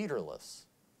being leaderless.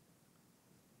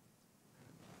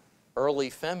 Early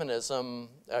feminism,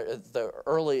 the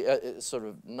early sort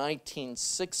of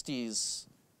 1960s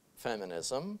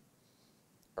feminism,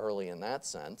 early in that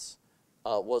sense,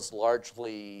 was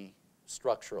largely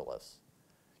structuralist.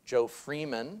 Joe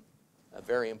Freeman, a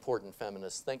very important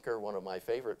feminist thinker, one of my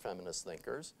favorite feminist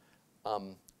thinkers,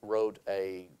 wrote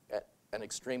an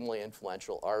extremely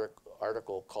influential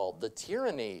article called "The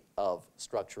Tyranny of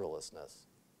Structuralistness,"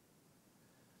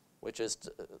 which is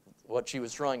what she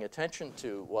was drawing attention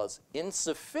to was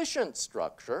insufficient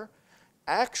structure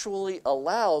actually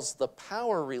allows the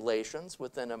power relations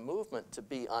within a movement to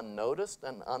be unnoticed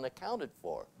and unaccounted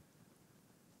for.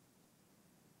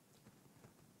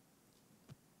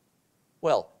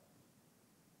 Well,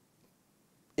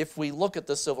 if we look at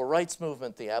the civil rights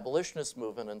movement, the abolitionist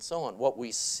movement, and so on, what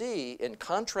we see in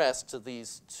contrast to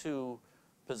these two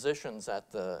positions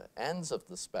at the ends of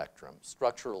the spectrum,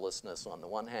 structuralistness on the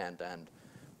one hand and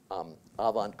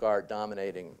avant-garde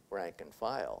dominating rank and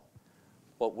file,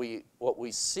 what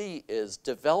we see is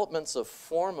developments of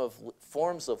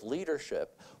forms of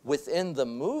leadership within the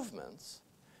movements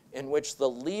in which the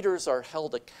leaders are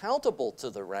held accountable to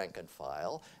the rank and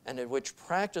file, and in which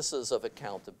practices of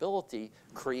accountability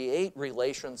create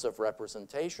relations of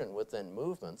representation within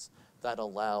movements that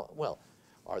allow, well,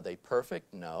 are they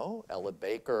perfect? No. Ella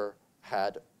Baker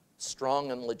had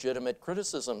strong and legitimate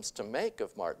criticisms to make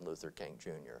of Martin Luther King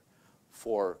Jr.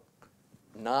 for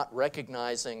not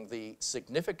recognizing the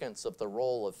significance of the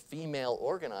role of female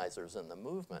organizers in the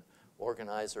movement,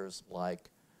 organizers like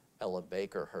Ella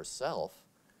Baker herself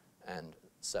and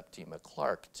Septima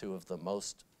Clark, two of the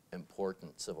most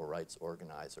important civil rights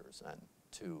organizers and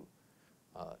two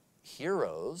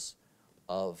heroes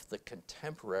of the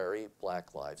contemporary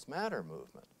Black Lives Matter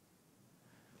movement.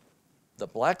 The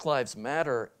Black Lives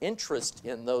Matter interest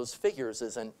in those figures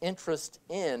is an interest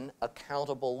in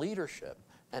accountable leadership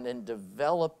and in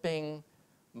developing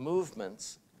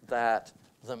movements that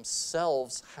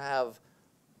themselves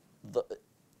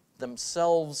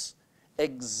themselves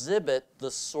exhibit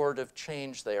the sort of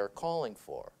change they are calling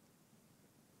for,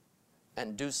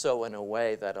 and do so in a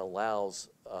way that allows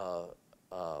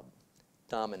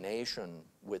domination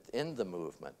within the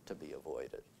movement to be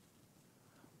avoided.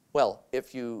 Well,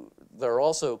 there are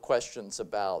also questions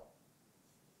about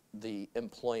the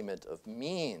employment of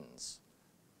means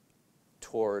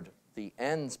toward the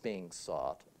ends being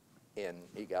sought in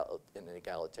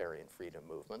egalitarian freedom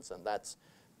movements, and that's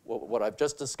what I've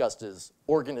just discussed is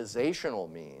organizational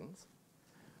means,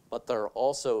 but there are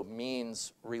also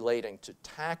means relating to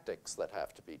tactics that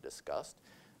have to be discussed.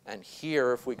 And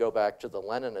here, if we go back to the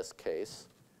Leninist case,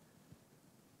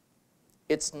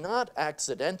 it's not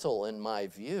accidental, in my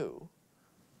view,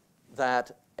 that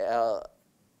a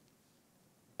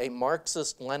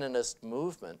Marxist-Leninist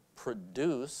movement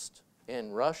produced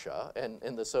in Russia, and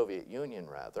in the Soviet Union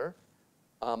rather,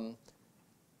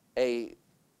 a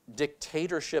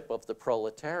dictatorship of the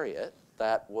proletariat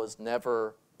that was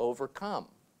never overcome.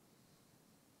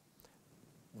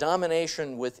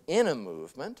 Domination within a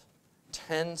movement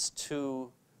tends to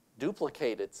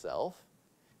duplicate itself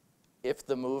if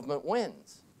the movement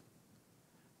wins.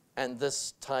 And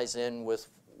this ties in with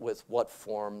what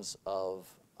forms of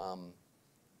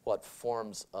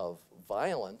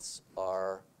violence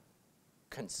are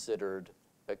considered,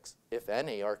 if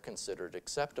any, are considered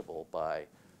acceptable by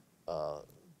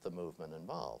the movement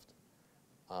involved.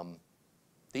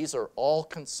 These are all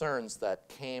concerns that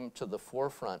came to the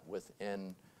forefront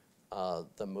within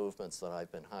the movements that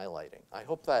I've been highlighting. I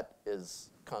hope that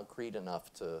is concrete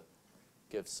enough to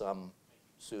give some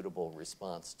suitable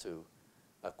response to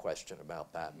a question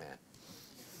about Batman.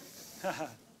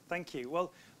 Thank you.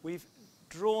 Well, we've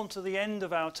drawn to the end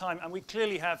of our time, and we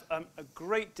clearly have a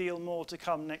great deal more to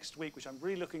come next week, which I'm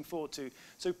really looking forward to.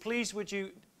 So please, would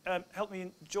you help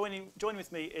me join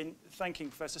with me in thanking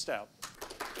Professor Stout.